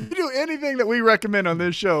this, if you do anything that we recommend on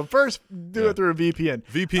this show, first do it through a VPN.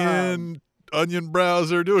 VPN, Onion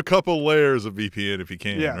browser, do a couple layers of VPN if you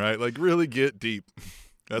can. Right, like really get deep.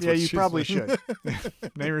 That's what you probably should.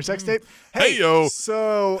 Name your sex tape. Hey yo.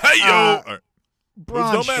 So hey yo.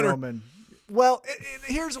 Braun Strowman. Well,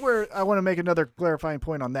 here's where I want to make another clarifying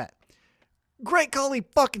point on that. Great Khali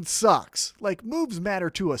fucking sucks. Like, moves matter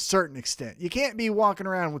to a certain extent. You can't be walking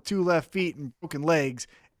around with 2 left feet and broken legs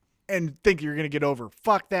and think you're going to get over.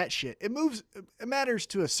 Fuck that shit. It matters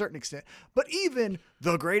to a certain extent. But even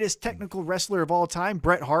the greatest technical wrestler of all time,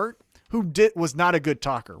 Bret Hart, who was not a good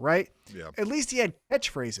talker, right? Yeah. At least he had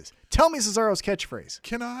catchphrases. Tell me Cesaro's catchphrase.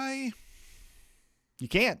 Can I? You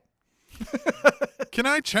can't. Can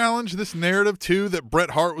I challenge this narrative too that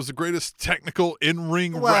Bret Hart was the greatest technical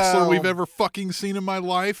in-ring wrestler we've ever fucking seen in my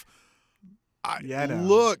life?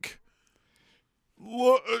 Look.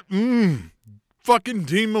 Fucking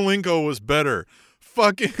Dean Malenko was better.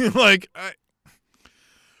 Fucking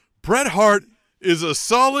Bret Hart is a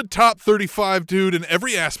solid top 35 dude in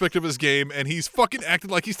every aspect of his game, and he's fucking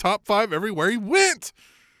acted like he's top 5 everywhere he went.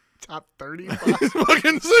 Top 35? He's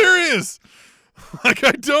fucking serious.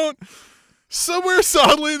 Somewhere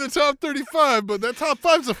solidly in the top 35, but that top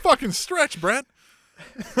 5's a fucking stretch, Brett.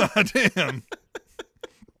 Damn.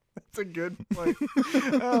 That's a good point.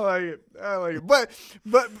 I like it.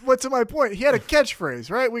 But what's my point? He had a catchphrase,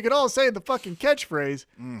 right? We could all say the fucking catchphrase.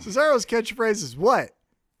 Cesaro's catchphrase is what?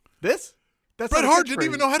 This? That's Bret Hart didn't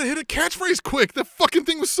even know how to hit a catchphrase quick. The fucking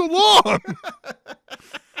thing was so long.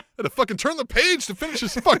 Had to fucking turn the page to finish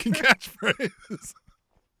his fucking catchphrase.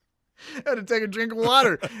 Had to take a drink of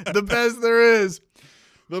water. The best there is.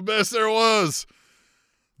 The best there was.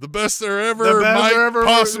 The best there ever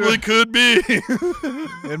possibly could be.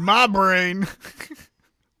 In my brain.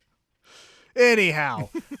 Anyhow,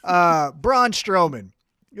 Braun Strowman.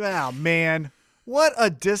 Oh, man. What a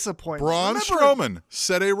disappointment. Braun Strowman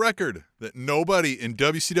set a record that nobody in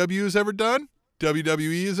WCW has ever done,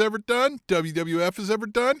 WWE has ever done, WWF has ever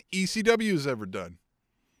done, ECW has ever done.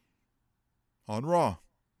 On Raw.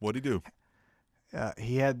 What'd he do?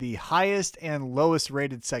 He had the highest and lowest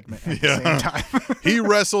rated segment at the same time. He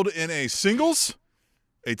wrestled in a singles,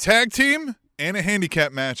 a tag team, and a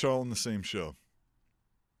handicap match all in the same show.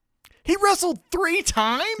 He wrestled 3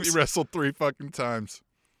 times? He wrestled 3 fucking times.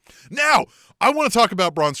 Now, I want to talk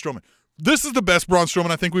about Braun Strowman. This is the best Braun Strowman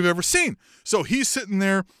I think we've ever seen. So he's sitting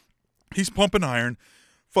there, he's pumping iron.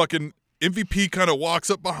 Fucking MVP kind of walks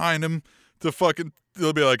up behind him to fucking,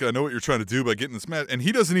 they'll be like, I know what you're trying to do by getting this match. And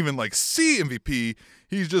he doesn't even see MVP.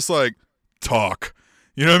 He's just like, talk.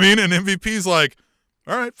 You know what I mean? And MVP's like,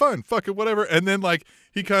 all right, fine, fuck it, whatever. And then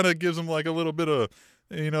he kind of gives him a little bit of,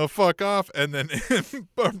 fuck off. And then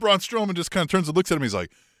Braun Strowman just kind of turns and looks at him. He's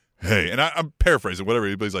like, hey, and I'm paraphrasing,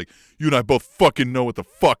 whatever. But he's like, you and I both fucking know what the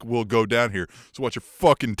fuck will go down here. So watch your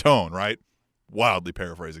fucking tone, right? Wildly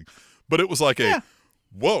paraphrasing. But it was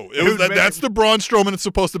whoa. That's the Braun Strowman it's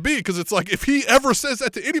supposed to be, because it's if he ever says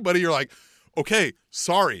that to anybody, you're like, okay,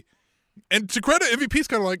 sorry. And to credit, MVP's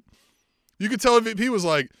kind of you could tell MVP was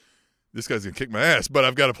like, this guy's going to kick my ass, but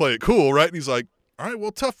I've got to play it cool, right? And he's like, all right,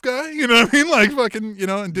 well, tough guy. You know what I mean? Fucking,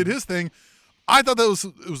 and did his thing. I thought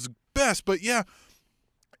it was best, but yeah.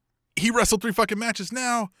 He wrestled 3 fucking matches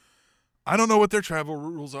now. I don't know what their travel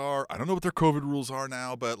rules are. I don't know what their COVID rules are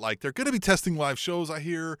now, but they're going to be testing live shows, I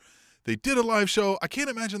hear. They did a live show. I can't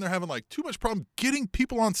imagine they're having too much problem getting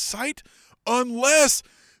people on site unless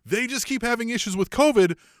they just keep having issues with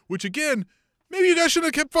COVID, which again, maybe you guys should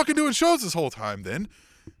have kept fucking doing shows this whole time then.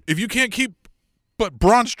 If you can't keep, but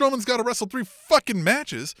Braun Strowman's got to wrestle 3 fucking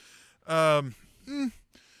matches. I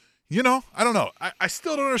don't know. I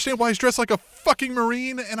still don't understand why he's dressed like a fucking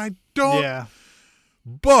Marine, and I don't. Yeah.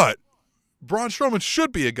 But Braun Strowman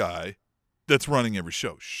should be a guy that's running every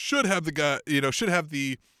show. Should have the guy, should have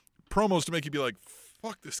the promos to make you be like,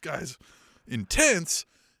 fuck, this guy's intense.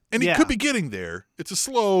 And he could be getting there. It's a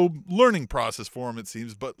slow learning process for him, it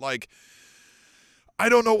seems. But, I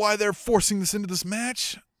don't know why they're forcing this into this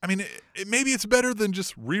match. I mean, maybe it's better than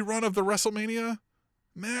just rerun of the WrestleMania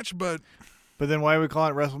match, but then why are we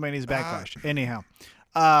calling it WrestleMania's Backlash? Anyhow,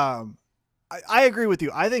 I agree with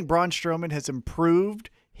you. I think Braun Strowman has improved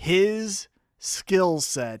his skill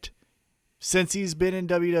set since he's been in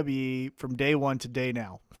WWE from day one to day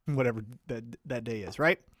now, whatever that day is,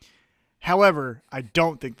 right? However, I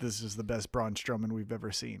don't think this is the best Braun Strowman we've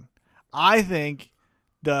ever seen. I think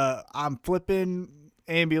I'm flipping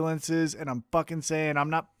ambulances, and I'm fucking saying I'm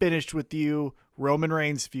not finished with you. Roman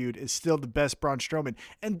Reigns feud is still the best Braun Strowman.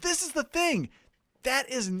 And this is the thing. That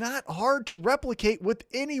is not hard to replicate with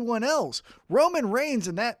anyone else. Roman Reigns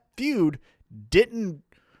in that feud didn't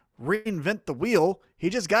reinvent the wheel. He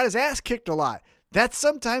just got his ass kicked a lot. That's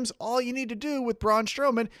sometimes all you need to do with Braun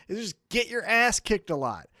Strowman is just get your ass kicked a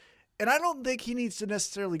lot. And I don't think he needs to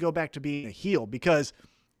necessarily go back to being a heel because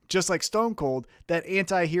just like Stone Cold, that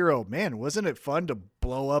anti-hero, man, wasn't it fun to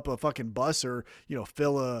blow up a fucking bus or,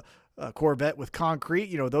 fill a Corvette with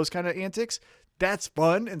concrete, those kind of antics? That's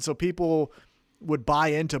fun. And so people would buy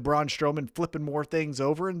into Braun Strowman flipping more things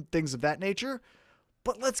over and things of that nature.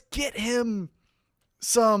 But let's get him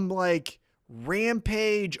some like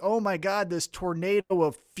rampage. Oh my God, this tornado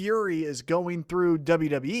of fury is going through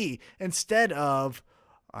WWE instead of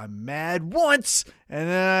I'm mad once and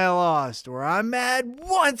then I lost, or I'm mad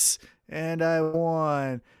once and I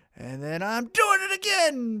won, and then I'm doing it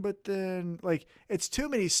again. But then it's too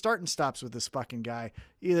many start and stops with this fucking guy.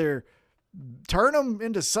 Either turn him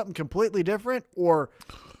into something completely different or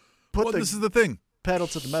put this is the thing. Pedal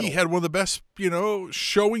to the metal. He had one of the best,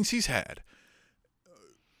 showings he's had.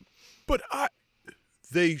 But I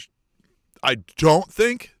don't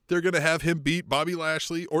think they're going to have him beat Bobby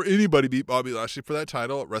Lashley or anybody beat Bobby Lashley for that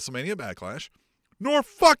title at WrestleMania Backlash. Nor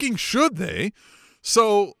fucking should they.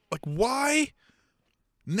 So, why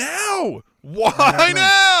now? Why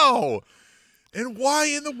now? And why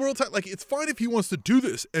in the world? It's fine if he wants to do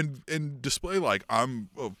this and display I'm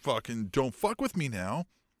fucking don't fuck with me now.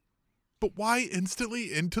 But why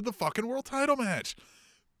instantly into the fucking world title match?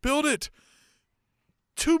 Build it.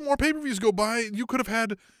 2 more pay-per-views go by, and you could have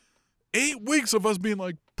had 8 weeks of us being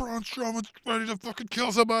like, Braun Strowman's ready to fucking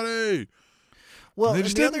kill somebody. Well, and they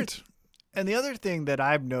just didn't. And the other thing that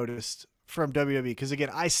I've noticed from WWE, because again,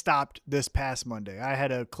 I stopped this past Monday. I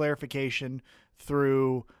had a clarification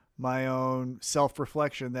through my own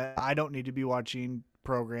self-reflection that I don't need to be watching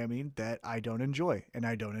programming that I don't enjoy, and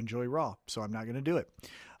I don't enjoy Raw, so I'm not going to do it.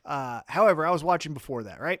 However, I was watching before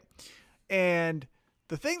that, right? And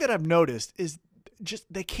the thing that I've noticed is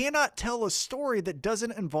just they cannot tell a story that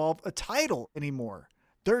doesn't involve a title anymore.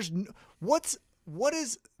 What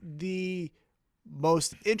is the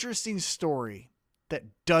most interesting story that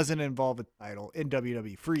doesn't involve a title in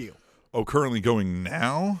WWE for you? Oh, currently going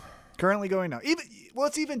now? Currently going now.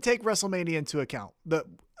 Let's even take WrestleMania into account.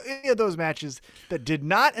 Any of those matches that did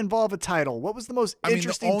not involve a title. What was the most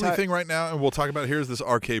interesting? The only thing right now, and we'll talk about it here, is this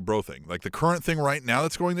RK Bro thing. The current thing right now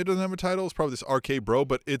that's going that doesn't have a title is probably this RK Bro,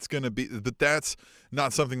 but that's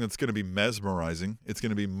not something that's going to be mesmerizing. It's going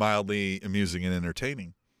to be mildly amusing and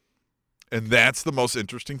entertaining. And that's the most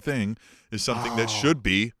interesting thing, is something that should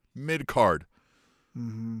be mid-card.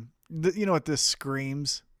 Mm-hmm. You know what this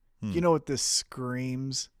screams? You know what this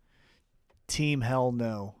screams? Team Hell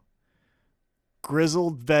No.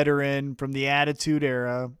 Grizzled veteran from the Attitude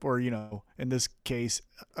Era, or, in this case,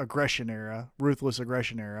 Aggression Era, Ruthless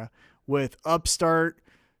Aggression Era, with upstart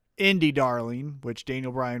indie darling, which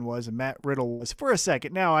Daniel Bryan was and Matt Riddle was for a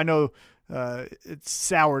second. Now, I know it's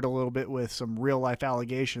soured a little bit with some real-life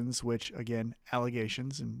allegations, which, again,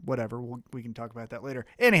 allegations and whatever. We can talk about that later.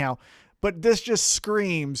 Anyhow, but this just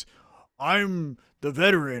screams, I'm the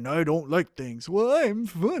veteran. I don't like things. Well, I'm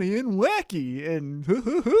funny and wacky. And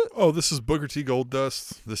oh, this is Booker T.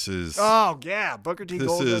 Goldust. This is Booker T.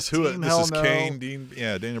 Goldust. This is Kane,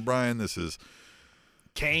 Daniel Bryan. This is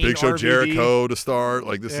Kane, Big Show RVD. Jericho to start.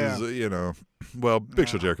 This is Big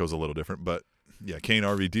Show Jericho's a little different, but yeah, Kane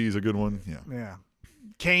RVD is a good one. Yeah.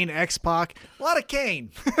 Kane X-Pac. A lot of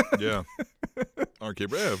Kane. Yeah.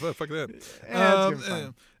 RK, fuck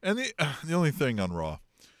that. And the only thing on Raw.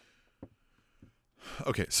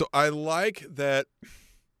 Okay, so I like that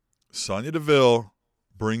Sonya Deville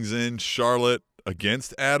brings in Charlotte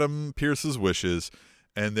against Adam Pearce's wishes,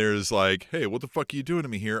 and there's hey, what the fuck are you doing to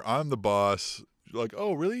me here? I'm the boss. You're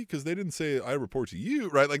oh, really? Because they didn't say I report to you,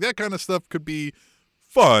 right? That kind of stuff could be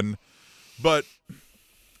fun, but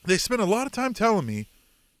they spent a lot of time telling me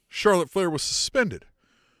Charlotte Flair was suspended.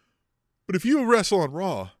 But if you wrestle on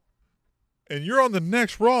Raw, and you're on the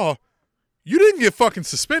next Raw, you didn't get fucking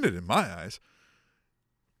suspended in my eyes.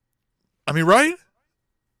 I mean, right?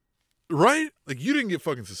 Right? You didn't get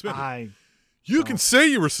fucking suspended. You can say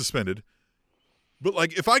you were suspended, but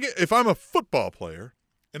if I'm a football player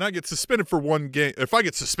and I get suspended for one game, if I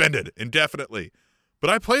get suspended indefinitely,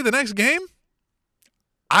 but I play the next game,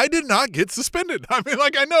 I did not get suspended. I mean,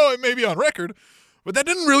 I know it may be on record, but that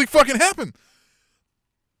didn't really fucking happen.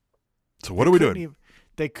 So what are we doing?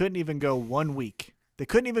 They couldn't even go 1 week. They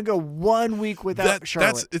couldn't even go 1 week without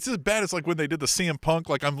Charlotte. It's as bad as when they did the CM Punk,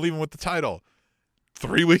 I'm leaving with the title.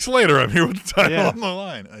 3 weeks later, I'm here with the title on the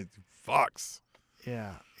line. Fucks.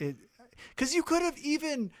 Yeah. Because you could have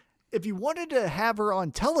even, if you wanted to have her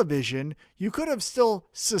on television, you could have still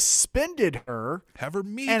suspended her. Have her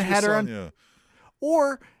meet and had her Sonya.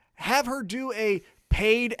 Or have her do a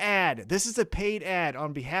paid ad. This is a paid ad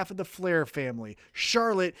on behalf of the Flair family.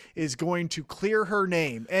 Charlotte is going to clear her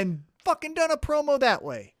name and fucking done a promo that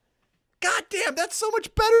way. God damn, that's so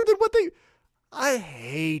much better than what they... I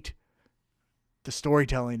hate the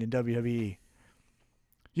storytelling in WWE.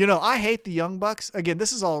 You know, I hate the Young Bucks. Again,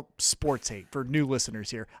 this is all sports hate for new listeners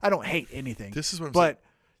here. I don't hate anything. This is what I'm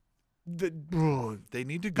saying. They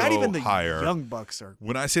need to go not even the hire. Young Bucks are.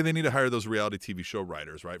 When I say they need to hire those reality TV show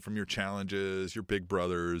writers, right, from your Challenges, your Big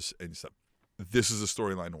Brothers, and stuff, this is a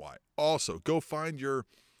storyline why. Also, go find your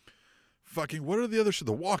fucking, what are the other shit?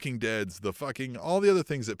 The Walking Deads, the fucking, all the other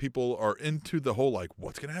things that people are into the whole, like,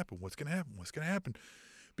 what's going to happen? What's going to happen? What's going to happen?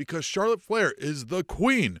 Because Charlotte Flair is the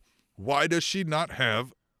queen. Why does she not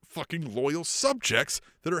have fucking loyal subjects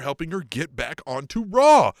that are helping her get back onto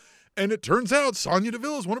Raw? And it turns out Sonya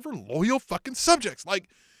Deville is one of her loyal fucking subjects. Like,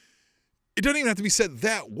 it doesn't even have to be said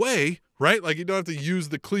that way, right? Like, you don't have to use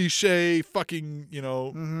the cliche fucking,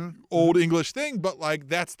 old English thing, but, like,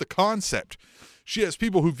 that's the concept. She has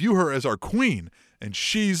people who view her as our queen, and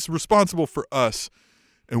she's responsible for us,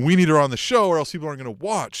 and we need her on the show or else people aren't going to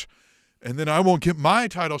watch. And then I won't get my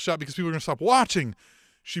title shot because people are going to stop watching.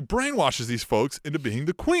 She brainwashes these folks into being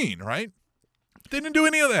the queen, right? They didn't do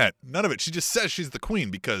any of that. None of it. She just says she's the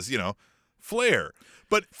queen because, Flair.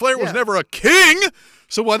 But Flair was never a king,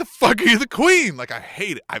 so why the fuck are you the queen? Like, I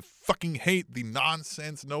hate it. I fucking hate the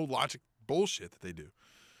nonsense, no logic bullshit that they do.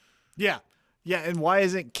 Yeah. Yeah, and why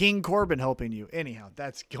isn't King Corbin helping you? Anyhow,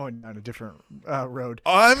 that's going down a different road.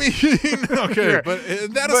 I mean, okay, but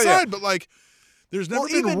that aside, but like, there's never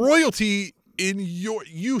been royalty in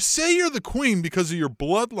you say you're the queen because of your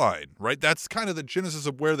bloodline, right? That's kind of the genesis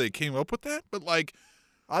of where they came up with that. But like,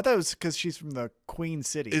 I thought it was because she's from the Queen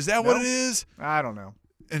City. Is that what it is? I don't know.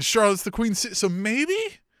 And Charlotte's the Queen City, so maybe.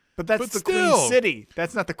 But that's the Queen City.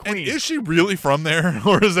 That's not the Queen. And is she really from there,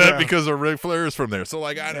 or is that because of Ric Flair is from there? So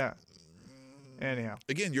like, Anyhow,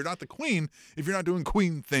 again, you're not the queen if you're not doing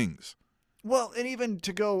queen things. Well, and even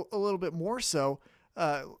to go a little bit more so.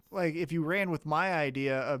 Like if you ran with my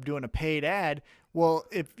idea of doing a paid ad, well,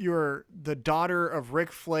 if you're the daughter of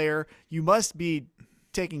Ric Flair, you must be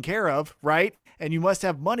taken care of, right? And you must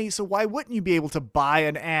have money. So why wouldn't you be able to buy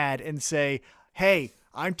an ad and say, hey,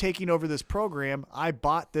 I'm taking over this program. I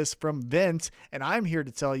bought this from Vince and I'm here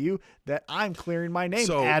to tell you that I'm clearing my name,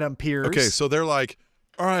 Adam Pearce. Okay. So they're like,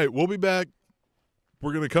 all right, we'll be back.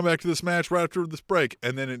 We're going to come back to this match right after this break.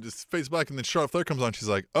 And then it just fades back and then Charlotte Flair comes on. She's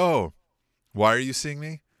like, oh, why are you seeing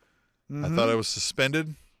me? I thought I was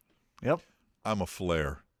suspended. Yep. I'm a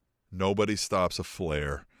Flair. Nobody stops a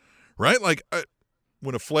Flair. Right? Like,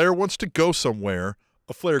 when a Flair wants to go somewhere,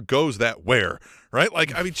 a Flair goes that where. Right?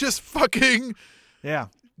 Like, I mean, just fucking... Yeah.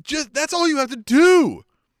 Just that's all you have to do.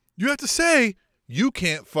 You have to say, you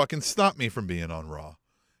can't fucking stop me from being on Raw.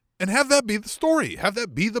 And have that be the story. Have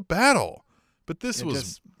that be the battle. But this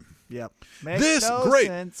Makes no great.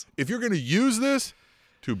 Sense. If you're going to use this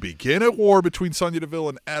to begin a war between Sonya Deville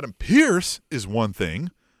and Adam Pearce is one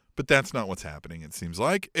thing, but that's not what's happening, it seems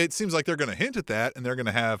like. It seems like they're going to hint at that, and they're going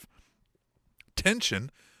to have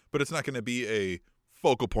tension, but it's not going to be a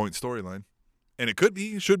focal point storyline. And it could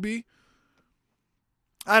be, should be.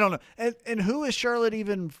 I don't know. And who is Charlotte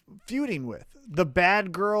even feuding with? The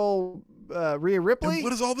bad girl, Rhea Ripley? And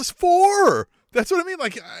what is all this for? That's what I mean.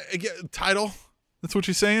 Like, title. That's what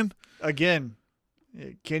she's saying? Again,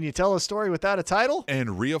 can you tell a story without a title?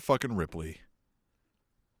 And Rhea fucking Ripley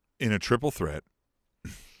in a triple threat.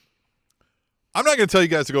 I'm not going to tell you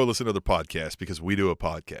guys to go listen to other podcasts because we do a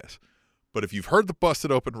podcast. But if you've heard the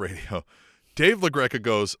Busted Open Radio, Dave LaGreca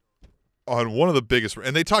goes on one of the biggest,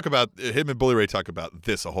 and they talk about, him and Bully Ray talk about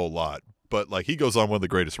this a whole lot. But like he goes on one of the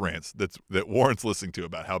greatest rants that warrants listening to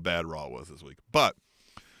about how bad Raw was this week. But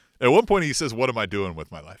at one point he says, what am I doing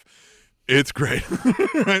with my life? It's great.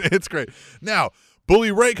 It's great. Now,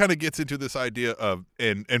 Bully Ray kind of gets into this idea of,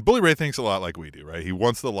 and Bully Ray thinks a lot like we do, right? He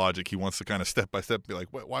wants the logic. He wants to kind of step by step be like,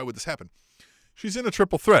 why would this happen? She's in a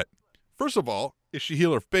triple threat. First of all, is she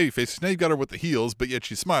heel or babyface? Now you got her with the heels, but yet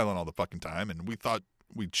she's smiling all the fucking time, and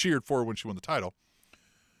we cheered for her when she won the title.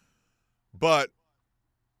 But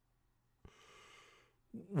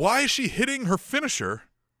why is she hitting her finisher,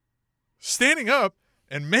 standing up,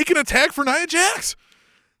 and making a tag for Nia Jax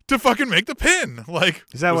to fucking make the pin? Like,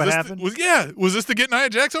 is that what happened? Was this to get Nia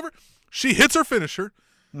Jax over? She hits her finisher,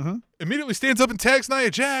 immediately stands up and tags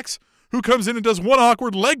Nia Jax, who comes in and does one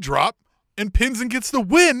awkward leg drop and pins and gets the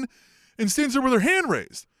win and stands there with her hand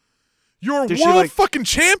raised. Your Did world she, fucking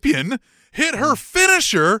champion hit her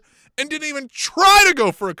finisher and didn't even try to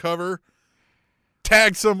go for a cover.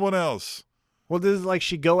 Tag someone else. Well, did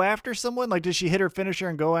she go after someone? Did she hit her finisher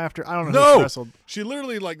and go after? I don't know. No, who she wrestled. She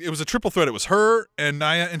literally it was a triple threat. It was her and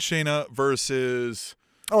Nia and Shayna versus.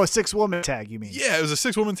 Oh, a 6-woman tag, you mean? Yeah, it was a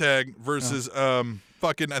 6-woman tag versus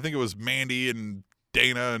fucking. I think it was Mandy and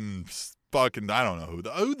Dana and fucking. I don't know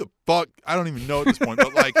who the fuck. I don't even know at this point.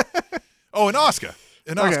 But and Asuka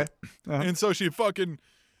and Asuka. Okay. Uh-huh. And so she fucking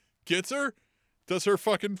gets her, does her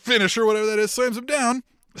fucking finisher, whatever that is, slams him down,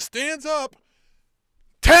 stands up,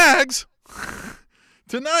 tags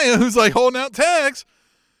to Nia, who's holding out tags.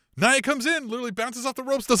 Nia comes in, literally bounces off the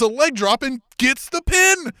ropes, does a leg drop, and gets the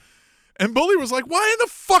pin. And Bully was like, why in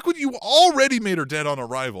the fuck would you already made her dead on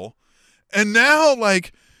arrival? And now,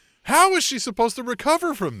 how is she supposed to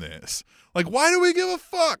recover from this? Why do we give a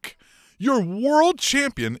fuck? Your world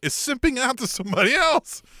champion is simping out to somebody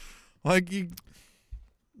else. I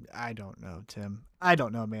don't know, Tim. I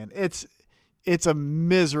don't know, man. It's a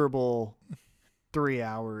miserable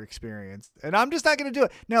 3-hour experience. And I'm just not going to do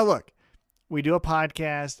it. Now, look, we do a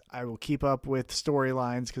podcast. I will keep up with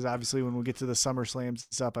storylines because obviously when we get to the SummerSlams and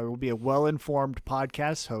stuff, I will be a well-informed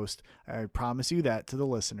podcast host. I promise you that to the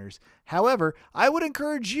listeners. However, I would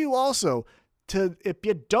encourage you also to, if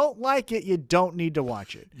you don't like it, you don't need to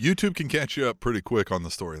watch it. YouTube can catch you up pretty quick on the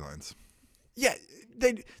storylines. Yeah.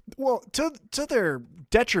 To their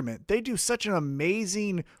detriment, they do such an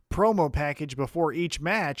amazing promo package before each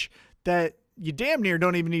match that you damn near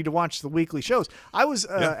don't even need to watch the weekly shows. I was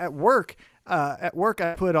at work. I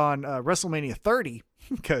put on WrestleMania 30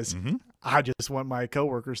 because I just want my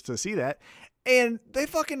coworkers to see that. And they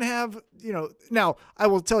fucking have, now I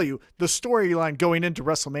will tell you the storyline going into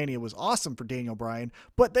WrestleMania was awesome for Daniel Bryan,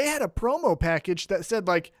 but they had a promo package that said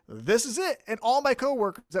this is it. And all my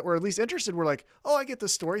coworkers that were at least interested were like, oh, I get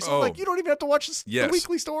this story. So you don't even have to watch the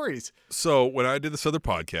weekly stories. So when I did this other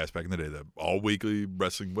podcast back in the day, the all weekly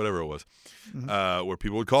wrestling, whatever it was, where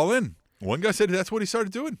people would call in, one guy said that's what he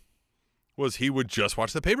started doing. Was he would just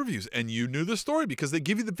watch the pay-per-views and you knew the story because they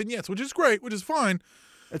give you the vignettes, which is great, which is fine.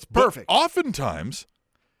 It's perfect. But oftentimes,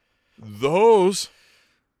 those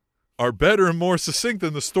are better and more succinct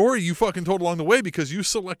than the story you fucking told along the way because you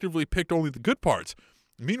selectively picked only the good parts.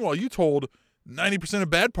 Meanwhile, you told 90% of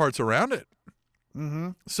bad parts around it.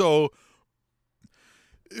 Mm-hmm. So,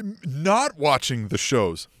 not watching the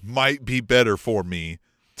shows might be better for me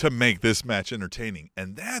to make this match entertaining.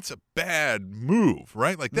 And that's a bad move,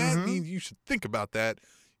 right? That means you should think about that.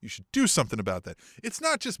 You should do something about that. It's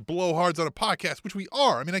not just blowhards on a podcast, which we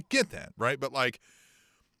are. I mean, I get that, right? But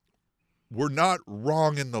we're not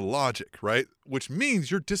wrong in the logic, right? Which means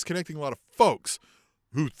you're disconnecting a lot of folks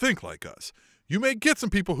who think like us. You may get some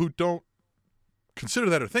people who don't consider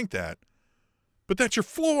that or think that, but that's your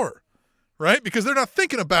floor, right? Because they're not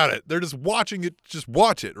thinking about it. They're just watching it, just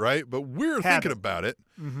watch it, right? But we're thinking about it.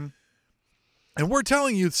 Mm-hmm. And we're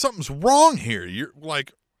telling you something's wrong here. You're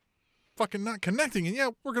fucking not connecting,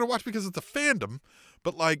 and we're gonna watch because it's a fandom,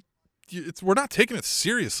 but we're not taking it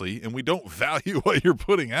seriously, and we don't value what you're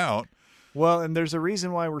putting out. Well, and there's a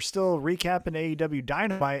reason why we're still recapping AEW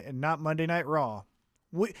Dynamite and not Monday Night Raw.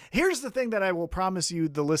 Here's the thing that I will promise you,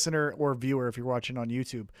 the listener or viewer, if you're watching on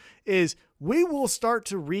YouTube, is we will start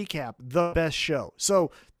to recap the best show.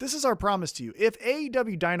 So this is our promise to you. If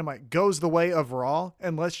AEW Dynamite goes the way of Raw,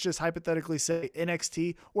 and let's just hypothetically say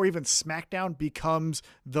NXT or even Smackdown becomes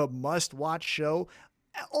the must-watch show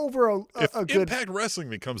over a good... Impact Wrestling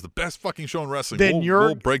becomes the best fucking show in wrestling, then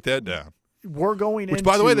we'll break that down. We're going into... Which,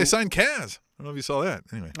 by the way, they signed Kaz. I don't know if you saw that.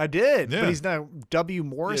 Anyway. I did, but he's now W.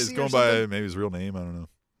 Morrissey. Yeah, he's going by maybe his real name. I don't know.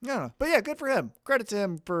 Yeah, but good for him. Credit to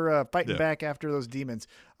him for fighting back after those demons.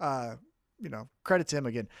 Credit to him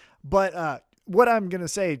again. But what I'm going to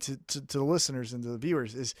say to the listeners and to the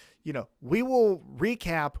viewers is, we will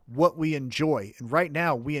recap what we enjoy. And right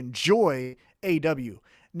now we enjoy AEW.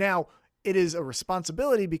 Now, it is a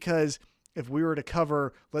responsibility because if we were to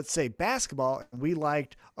cover, let's say, basketball, and we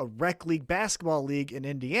liked a rec league basketball league in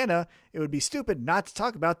Indiana, it would be stupid not to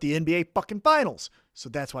talk about the NBA fucking finals. So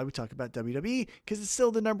that's why we talk about WWE, because it's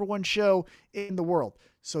still the number one show in the world.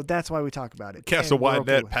 So that's why we talk about it. Cast a wide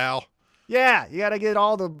net, pal. Yeah, you got to get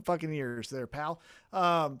all the fucking ears there, pal.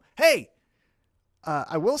 I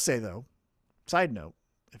will say, though, side note,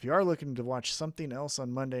 if you are looking to watch something else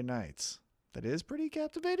on Monday nights that is pretty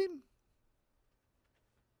captivating,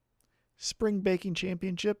 Spring Baking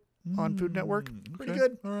Championship on Food Network. Pretty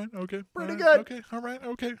good. All right. Okay. Pretty good. Okay. All right.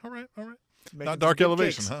 Not Dark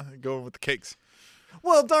Elevation, huh? Going with the cakes.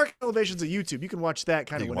 Well, Dark Elevation's a YouTube. You can watch that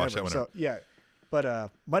kind of whenever. Watch that whenever. So, yeah.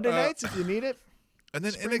 But Monday nights, if you need it. And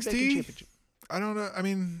then Spring Bacon NXT, Championship. I don't know. I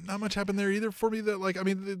mean, not much happened there either for me. That like, I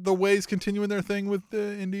mean, the Ways continuing their thing with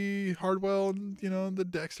the Indy Hardwell and the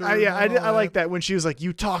Dexter. I like that when she was like,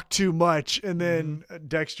 "You talk too much," and then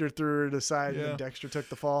Dexter threw her aside, and then Dexter took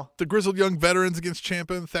the fall. The grizzled young veterans against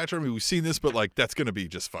Ciampa and Thatcher. I mean, we've seen this, but like, that's gonna be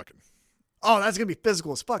just fucking. Oh, that's gonna be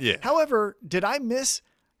physical as fuck. Yeah. Did I miss?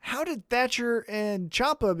 How did Thatcher and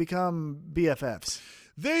Ciampa become BFFs?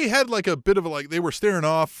 They had like a bit of they were staring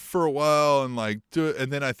off for a while and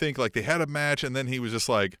and then I think like they had a match and then he was just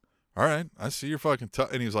like, all right, I see you're fucking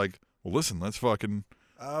and he was like, well, listen, let's fucking,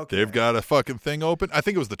 they've got a fucking thing open. I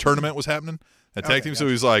think it was the tournament was happening at tag team. So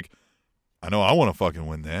he's like, I know I want to fucking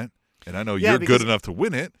win that. And I know you're good enough to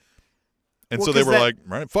win it. And so they were like,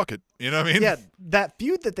 right, fuck it. You know what I mean? Yeah, that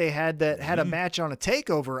feud that they had a match on a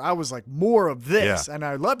takeover, I was like, more of this. And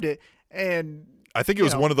I loved it. And I think it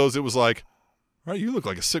was one of those, it was like, all right, you look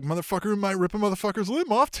like a sick motherfucker who might rip a motherfucker's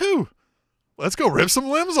limb off too. Let's go rip some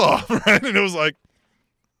limbs off, right? And it was like,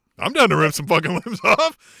 I'm down to rip some fucking limbs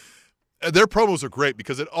off. And their promos are great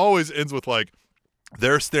because it always ends with like,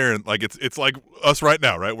 they're staring, like it's like us right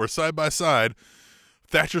now, right? We're side by side.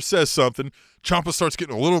 Thatcher says something. Ciampa starts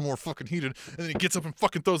getting a little more fucking heated, and then he gets up and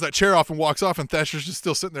fucking throws that chair off and walks off, and Thatcher's just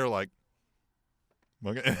still sitting there like,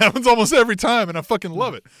 okay. It happens almost every time, and I fucking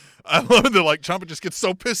love it. I love it that like Ciampa just gets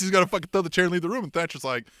so pissed he's got to fucking throw the chair and leave the room, and Thatcher's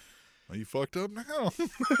like, are you fucked up now?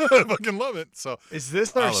 I fucking love it. So is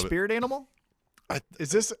this our spirit animal?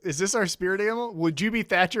 Is this our spirit animal? Would you be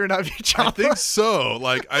Thatcher and I'd be Ciampa? I think so.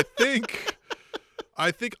 Like, I think,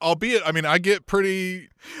 albeit, I mean, I get pretty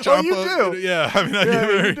Ciampa. Oh, you do? Yeah, I mean,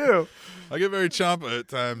 you do. I get very Ciampa at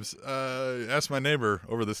times. Ask my neighbor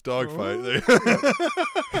over this dog fight.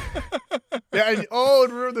 Yeah, and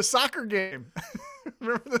remember the soccer game?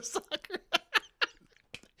 Remember the soccer?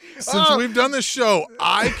 Since we've done this show,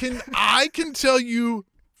 I can tell you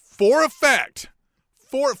for a fact,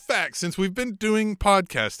 since we've been doing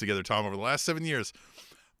podcasts together, Tom, over the last 7 years,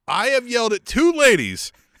 I have yelled at two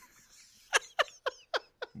ladies,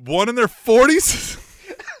 one in their 40s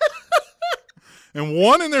and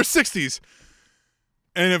one in their 60s,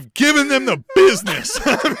 and have given them the business.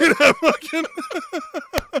 I mean,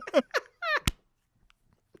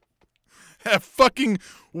 have fucking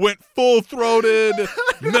went full-throated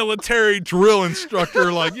military drill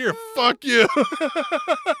instructor like, fuck you.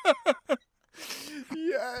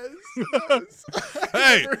 Yes.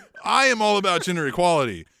 Hey, I am all about gender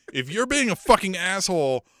equality. If you're being a fucking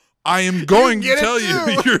asshole, I am going to tell you.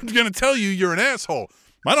 You're going to tell you you're an asshole.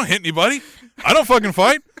 I don't hit anybody. I don't fucking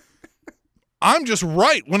fight. I'm just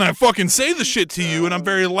right when I fucking say the shit to you, and I'm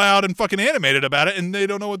very loud and fucking animated about it, and they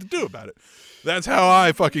don't know what to do about it. That's how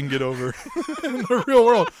I fucking get over in the real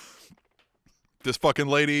world. This fucking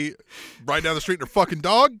lady right down the street and her fucking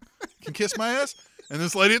dog can kiss my ass, and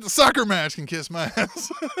this lady at the soccer match can kiss my ass.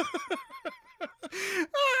 That's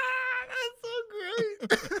so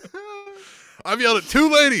great. I've yelled at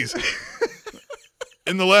two ladies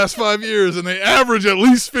in the last 5 years, and they average at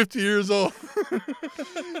least 50 years old. That's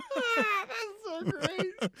so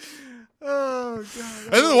great. Oh, God.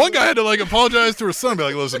 And then the one guy had to, like, apologize to her son. Be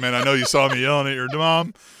like, listen, man, I know you saw me yelling at your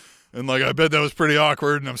mom. And, like, I bet that was pretty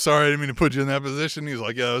awkward. And I'm sorry, I didn't mean to put you in that position. He's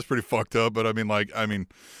like, yeah, that was pretty fucked up. But, I can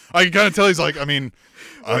kind of tell he's like, I know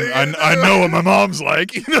what my mom's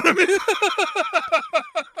like. You know what I mean?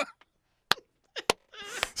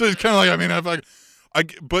 So he's kind of like,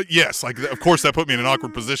 but yes, like, of course that put me in an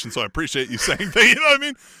awkward position. So I appreciate you saying that. You know what I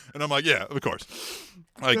mean? And I'm like, yeah, of course.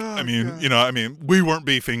 Like, God, we weren't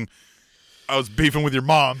beefing. I was beefing with your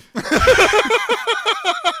mom.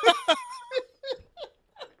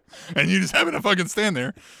 And you just happened to fucking stand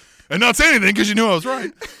there and not say anything because you knew I was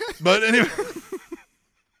right. But anyway,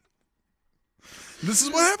 this is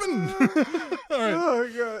what happened. All right. Oh,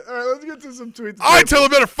 God. All right, let's get to some tweets. I tell a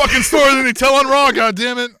better fucking story than they tell on Raw,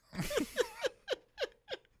 goddammit.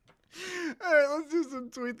 All right, let's do some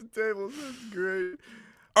tweet the tables. That's great.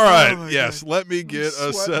 All right, yes, God. Let me get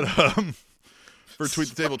us set up for Tweet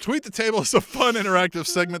the Table. Tweet the Table is a fun, interactive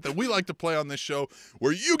segment that we like to play on this show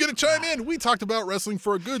where you get to chime in. We talked about wrestling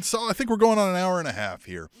for a good solid, I think we're going on an hour and a half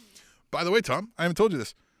here. By the way, Tom, I haven't told you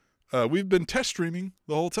this. We've been test streaming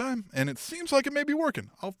the whole time, and it seems like it may be working.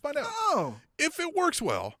 I'll find out. Oh. If it works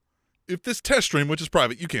well, if this test stream, which is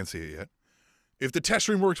private, you can't see it yet, if the test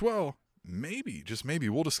stream works well, maybe, just maybe,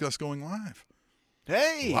 we'll discuss going live.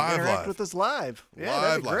 Hey, interact with us live. Yeah,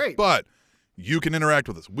 that'd be great. But you can interact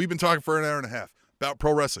with us. We've been talking for an hour and a half about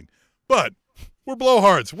pro wrestling. But we're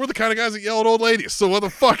blowhards. We're the kind of guys that yell at old ladies. So what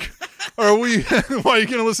the fuck are we? Why are you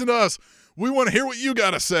going to listen to us? We want to hear what you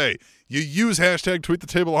got to say. You use hashtag Tweet the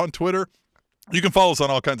Table on Twitter. You can follow us on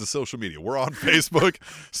all kinds of social media. We're on Facebook,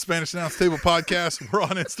 Spanish Announce Table Podcast. We're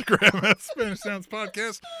on Instagram at Spanish Announce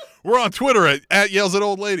Podcast. We're on Twitter at Yells at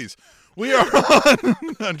Old Ladies. We are on.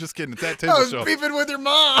 I'm just kidding. It's that table show. I was beefing with your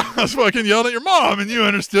mom. I was fucking yelling at your mom, and you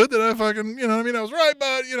understood that I fucking, you know what I mean? I was right,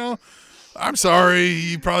 but, you know, I'm sorry.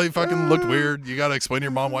 You probably fucking looked weird. You got to explain to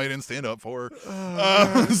your mom why you didn't stand up for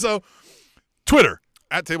her. So, Twitter,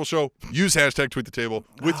 at Table Show. Use hashtag Tweet the Table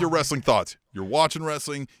with your wrestling thoughts. You're watching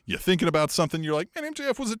wrestling. You're thinking about something. You're like, man,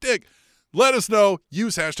 MJF was a dick. Let us know.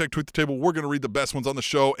 Use hashtag Tweet the Table. We're going to read the best ones on the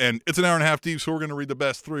show, and it's an hour and a half deep, so we're going to read the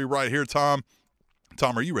best 3 right here. Tom,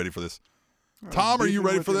 are you ready for this? Tom, are you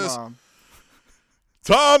ready for this?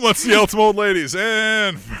 Tom, let's yell some old ladies.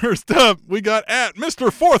 And first up, we got at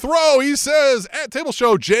Mr. Fourth Row. He says, at Table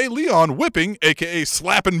Show, Jay Leon whipping, a.k.a.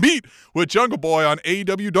 slap and beat, with Jungle Boy on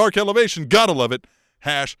AEW Dark Elevation. Gotta love it.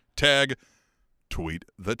 Hashtag Tweet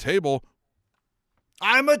the Table.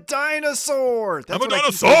 I'm a dinosaur. I'm a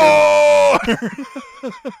dinosaur.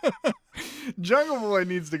 Jungle Boy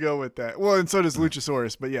needs to go with that. Well, and so does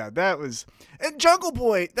Luchasaurus. But yeah, that was. And Jungle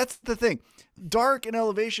Boy, that's the thing. Dark and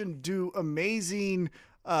Elevation do amazing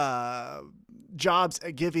jobs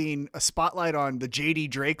at giving a spotlight on the JD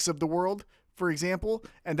Drakes of the world, for example.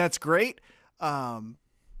 And that's great. But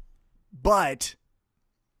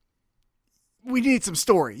we need some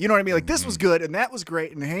story. You know what I mean? Like, this was good and that was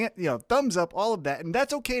great, and thumbs up, all of that. And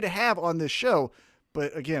that's okay to have on this show.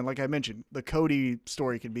 But again, like I mentioned, the Cody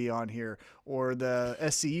story could be on here, or the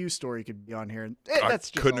SCU story could be on here.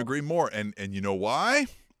 That's just couldn't agree more. And you know why?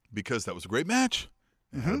 Because that was a great match.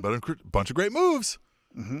 Had a bunch of great moves.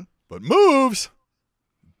 But moves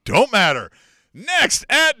don't matter. Next,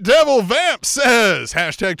 at Devil Vamp says,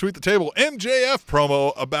 hashtag Tweet the Table, MJF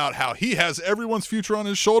promo about how he has everyone's future on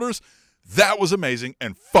his shoulders. That was amazing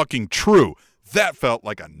and fucking true. That felt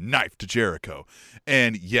like a knife to Jericho.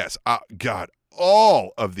 And yes, God,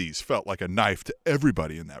 all of these felt like a knife to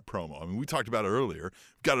everybody in that promo. I mean, we talked about it earlier.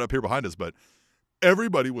 Got it up here behind us, but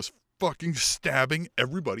everybody was fucking stabbing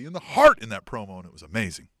everybody in the heart in that promo, and it was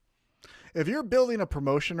amazing. If you're building a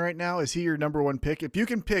promotion right now, is he your number one pick? If you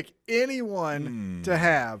can pick anyone to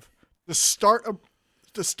have to start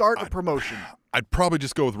a promotion, I'd probably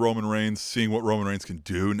just go with Roman Reigns, seeing what Roman Reigns can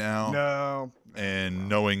do now. No. And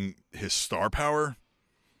knowing his star power.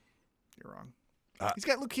 You're wrong. He's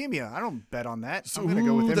got leukemia. I don't bet on that. So I'm going to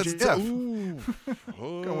go with MJF.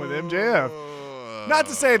 Going with MJF. Not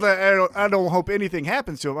to say that I don't hope anything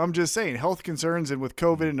happens to him. I'm just saying health concerns, and with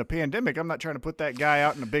COVID and a pandemic, I'm not trying to put that guy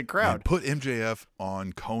out in a big crowd. Man, put MJF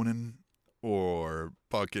on Conan or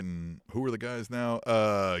fucking, who are the guys now?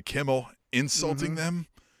 Kimmel, insulting them.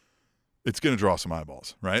 It's going to draw some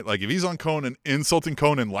eyeballs, right? Like, if he's on Conan, insulting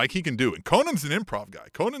Conan like he can do. And Conan's an improv guy.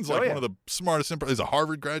 Conan's like one of the smartest improv. He's a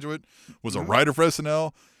Harvard graduate, was a writer for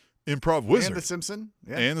SNL, improv wizard. And The Simpsons.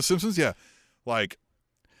 Yeah. And The Simpsons, yeah. Like,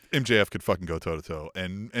 MJF could fucking go toe-to-toe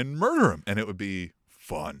and murder him, and it would be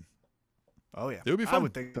fun. Oh, yeah. It would be fun. I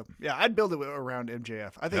would think so. Yeah, I'd build it around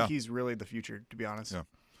MJF. I think he's really the future, to be honest. Yeah.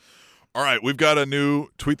 All right, we've got a new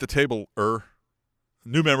Tweet the Table,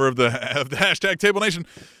 new member of the hashtag Table Nation.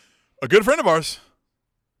 A good friend of ours.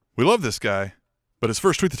 We love this guy, but his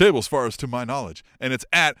first Tweet the Table, as far as to my knowledge, and it's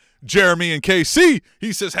at Jeremy and KC.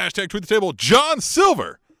 He says, hashtag Tweet the Table, John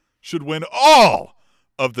Silver should win all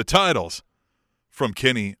of the titles from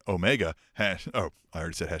Kenny Omega. I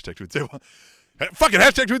already said hashtag Tweet the Table. Fucking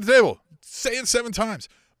hashtag Tweet the Table. Say it 7 times.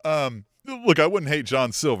 Look, I wouldn't hate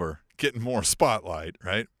John Silver getting more spotlight,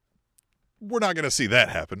 right? We're not going to see that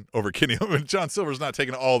happen over Kenny Omega. John Silver's not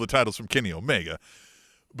taking all the titles from Kenny Omega.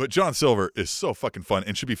 But John Silver is so fucking fun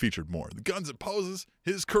and should be featured more. The guns and poses,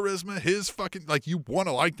 his charisma, his fucking, like, you want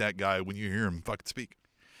to like that guy when you hear him fucking speak.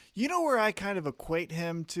 You know where I kind of equate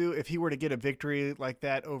him to if he were to get a victory like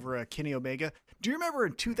that over Kenny Omega? Do you remember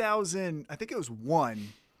in 2000, I think it was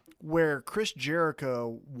 1, where Chris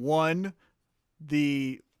Jericho won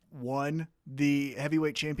the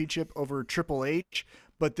heavyweight championship over Triple H,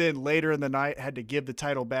 but then later in the night had to give the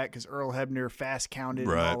title back because Earl Hebner fast counted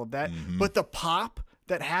and all of that. But the pop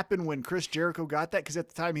that happened when Chris Jericho got that, because at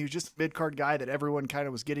the time he was just a mid-card guy that everyone kind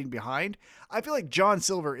of was getting behind. I feel like John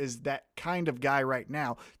Silver is that kind of guy right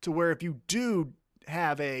now, to where if you do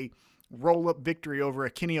have a roll-up victory over a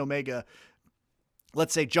Kenny Omega,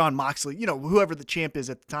 let's say John Moxley, whoever the champ is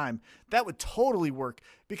at the time, that would totally work.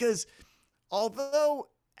 Because although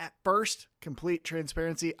at first, complete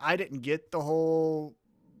transparency, I didn't get the whole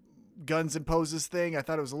guns and poses thing. I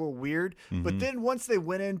thought it was a little weird. But then once they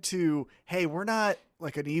went into, hey, we're not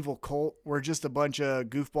like an evil cult, we're just a bunch of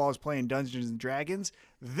goofballs playing Dungeons and Dragons,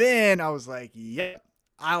 then I was like, yeah,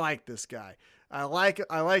 I like this guy. I like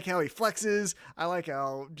how he flexes. I like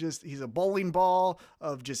how just he's a bowling ball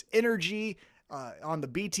of just energy. On the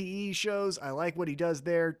BTE shows, I like what he does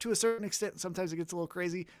there to a certain extent. Sometimes it gets a little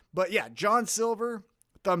crazy, but yeah, John Silver,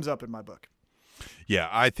 thumbs up in my book. Yeah,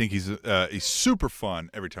 I think he's super fun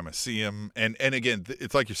every time I see him. And again,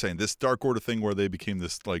 it's like you're saying, this Dark Order thing where they became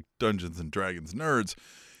this like Dungeons and Dragons nerds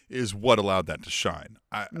is what allowed that to shine.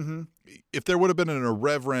 If there would have been an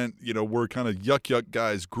irreverent, we're kind of yuck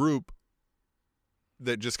guys group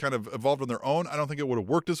that just kind of evolved on their own, I don't think it would have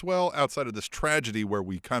worked as well outside of this tragedy where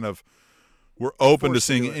we kind of were open to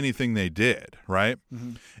seeing anything they did, right?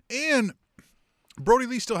 And Brody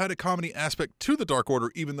Lee still had a comedy aspect to the Dark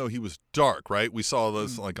Order, even though he was dark, right? We saw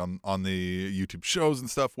this like on the YouTube shows and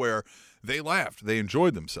stuff where they laughed, they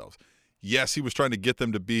enjoyed themselves. Yes, he was trying to get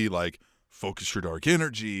them to be like, focus your dark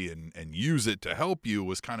energy and use it to help you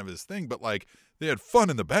was kind of his thing, but like they had fun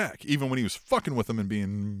in the back, even when he was fucking with them and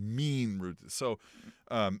being mean. So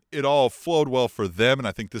it all flowed well for them, and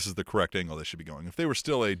I think this is the correct angle they should be going. If they were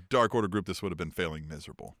still a Dark Order group, this would have been failing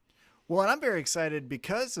miserable. Well, and I'm very excited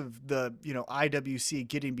because of the, IWC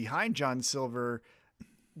getting behind John Silver,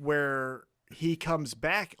 where he comes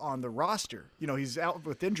back on the roster. He's out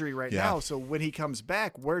with injury right now. So when he comes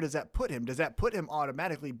back, where does that put him? Does that put him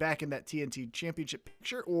automatically back in that TNT championship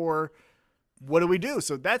picture, or what do we do?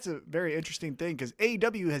 So that's a very interesting thing, because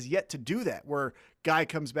AEW has yet to do that, where guy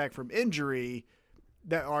comes back from injury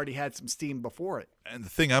that already had some steam before it. And the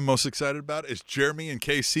thing I'm most excited about is Jeremy and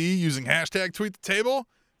KC using hashtag tweet the table.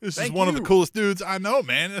 This is one of the coolest dudes I know,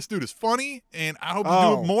 man. This dude is funny, and I hope you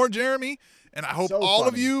do it more, Jeremy. And I hope all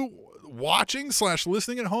of you watching /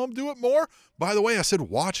 listening at home do it more. By the way, I said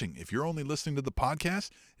watching. If you're only listening to the podcast,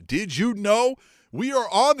 did you know we are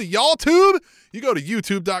on the Y'all Tube? You go to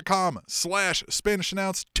youtube.com/Spanish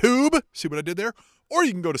Announce Tube. See what I did there? Or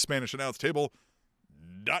you can go to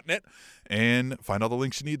SpanishAnnounceTable.net and find all the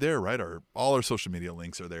links you need there, right? All our social media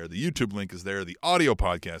links are there. The YouTube link is there. The audio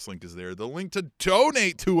podcast link is there. The link to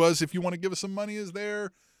donate to us if you want to give us some money is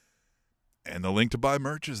there. And the link to buy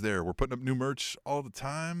merch is there. We're putting up new merch all the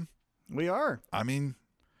time. We are. I mean,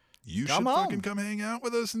 you should fucking come hang out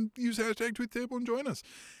with us and use hashtag tweet table and join us.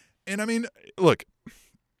 And I mean, look,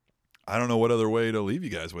 I don't know what other way to leave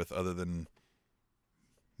you guys with other than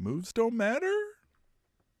moves don't matter.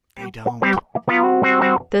 They don't.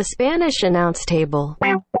 The Spanish Announce Table.